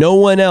 No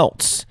one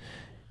else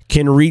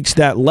can reach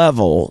that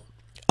level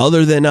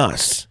other than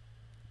us.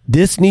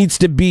 This needs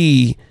to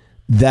be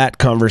that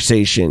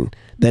conversation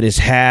that is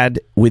had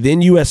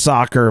within U.S.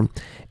 soccer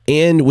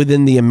and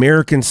within the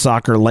American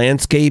soccer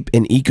landscape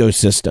and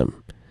ecosystem.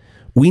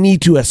 We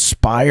need to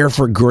aspire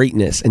for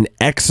greatness and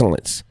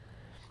excellence.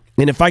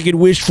 And if I could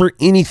wish for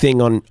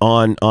anything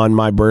on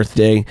my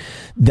birthday,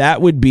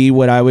 that would be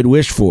what I would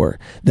wish for.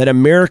 That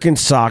American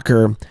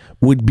soccer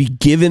would be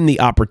given the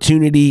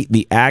opportunity,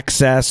 the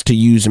access to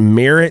use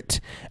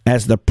merit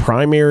as the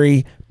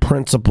primary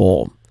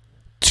principle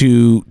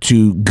to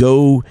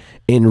go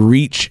and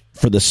reach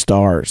for the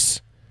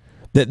stars.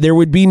 That there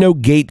would be no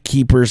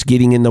gatekeepers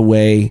getting in the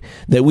way,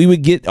 that we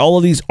would get all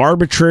of these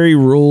arbitrary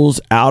rules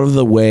out of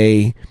the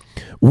way.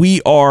 We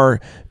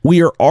are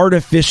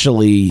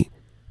artificially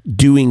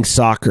doing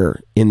soccer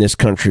in this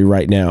country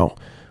right now.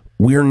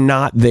 We're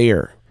not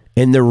there.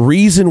 And the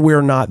reason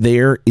we're not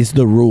there is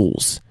the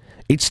rules.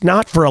 It's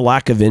not for a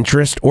lack of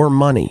interest or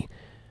money.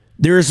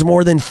 There is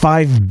more than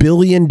 $5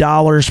 billion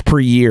per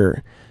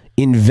year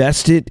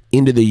invested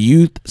into the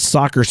youth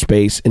soccer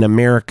space in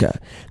America.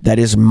 That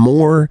is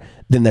more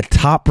than the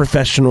top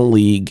professional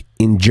league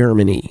in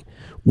Germany.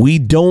 We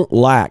don't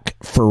lack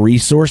for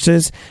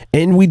resources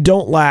and we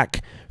don't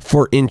lack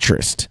for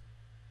interest.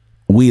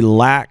 We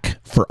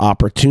lack for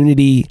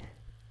opportunity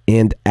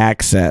and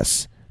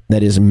access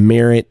that is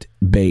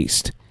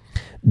merit-based.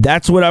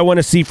 That's what I want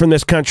to see from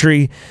this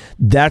country.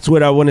 That's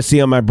what I want to see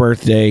on my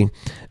birthday.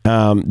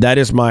 That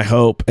is my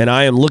hope, and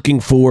I am looking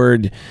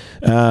forward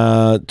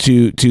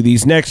to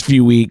these next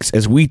few weeks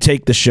as we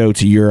take the show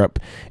to Europe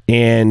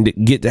and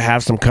get to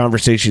have some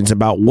conversations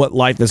about what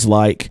life is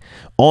like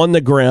on the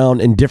ground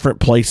in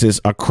different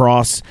places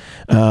across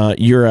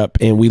Europe,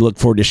 and we look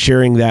forward to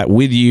sharing that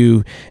with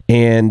you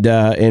and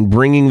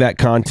bringing that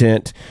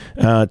content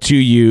to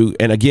you.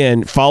 And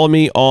again, follow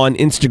me on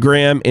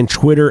Instagram and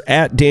Twitter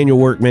at Daniel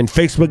Workman,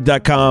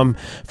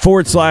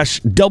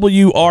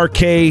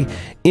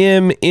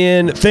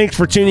 Facebook.com/WRKMN. Thanks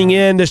for tuning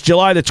in this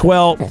July the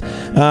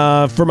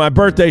 12th for my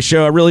birthday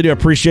show. I really do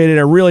appreciate it.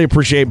 I really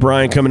appreciate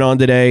Bryan coming on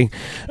today.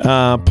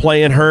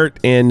 Playing hurt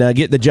and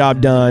getting the job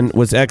done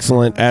was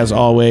excellent as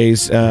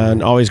always,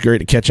 and always great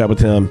to catch up with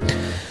him.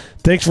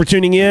 Thanks for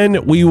tuning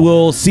in. We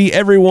will see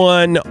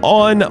everyone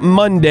on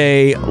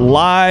Monday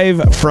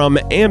live from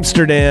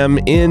Amsterdam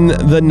in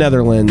the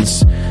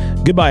Netherlands.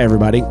 Goodbye,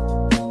 everybody.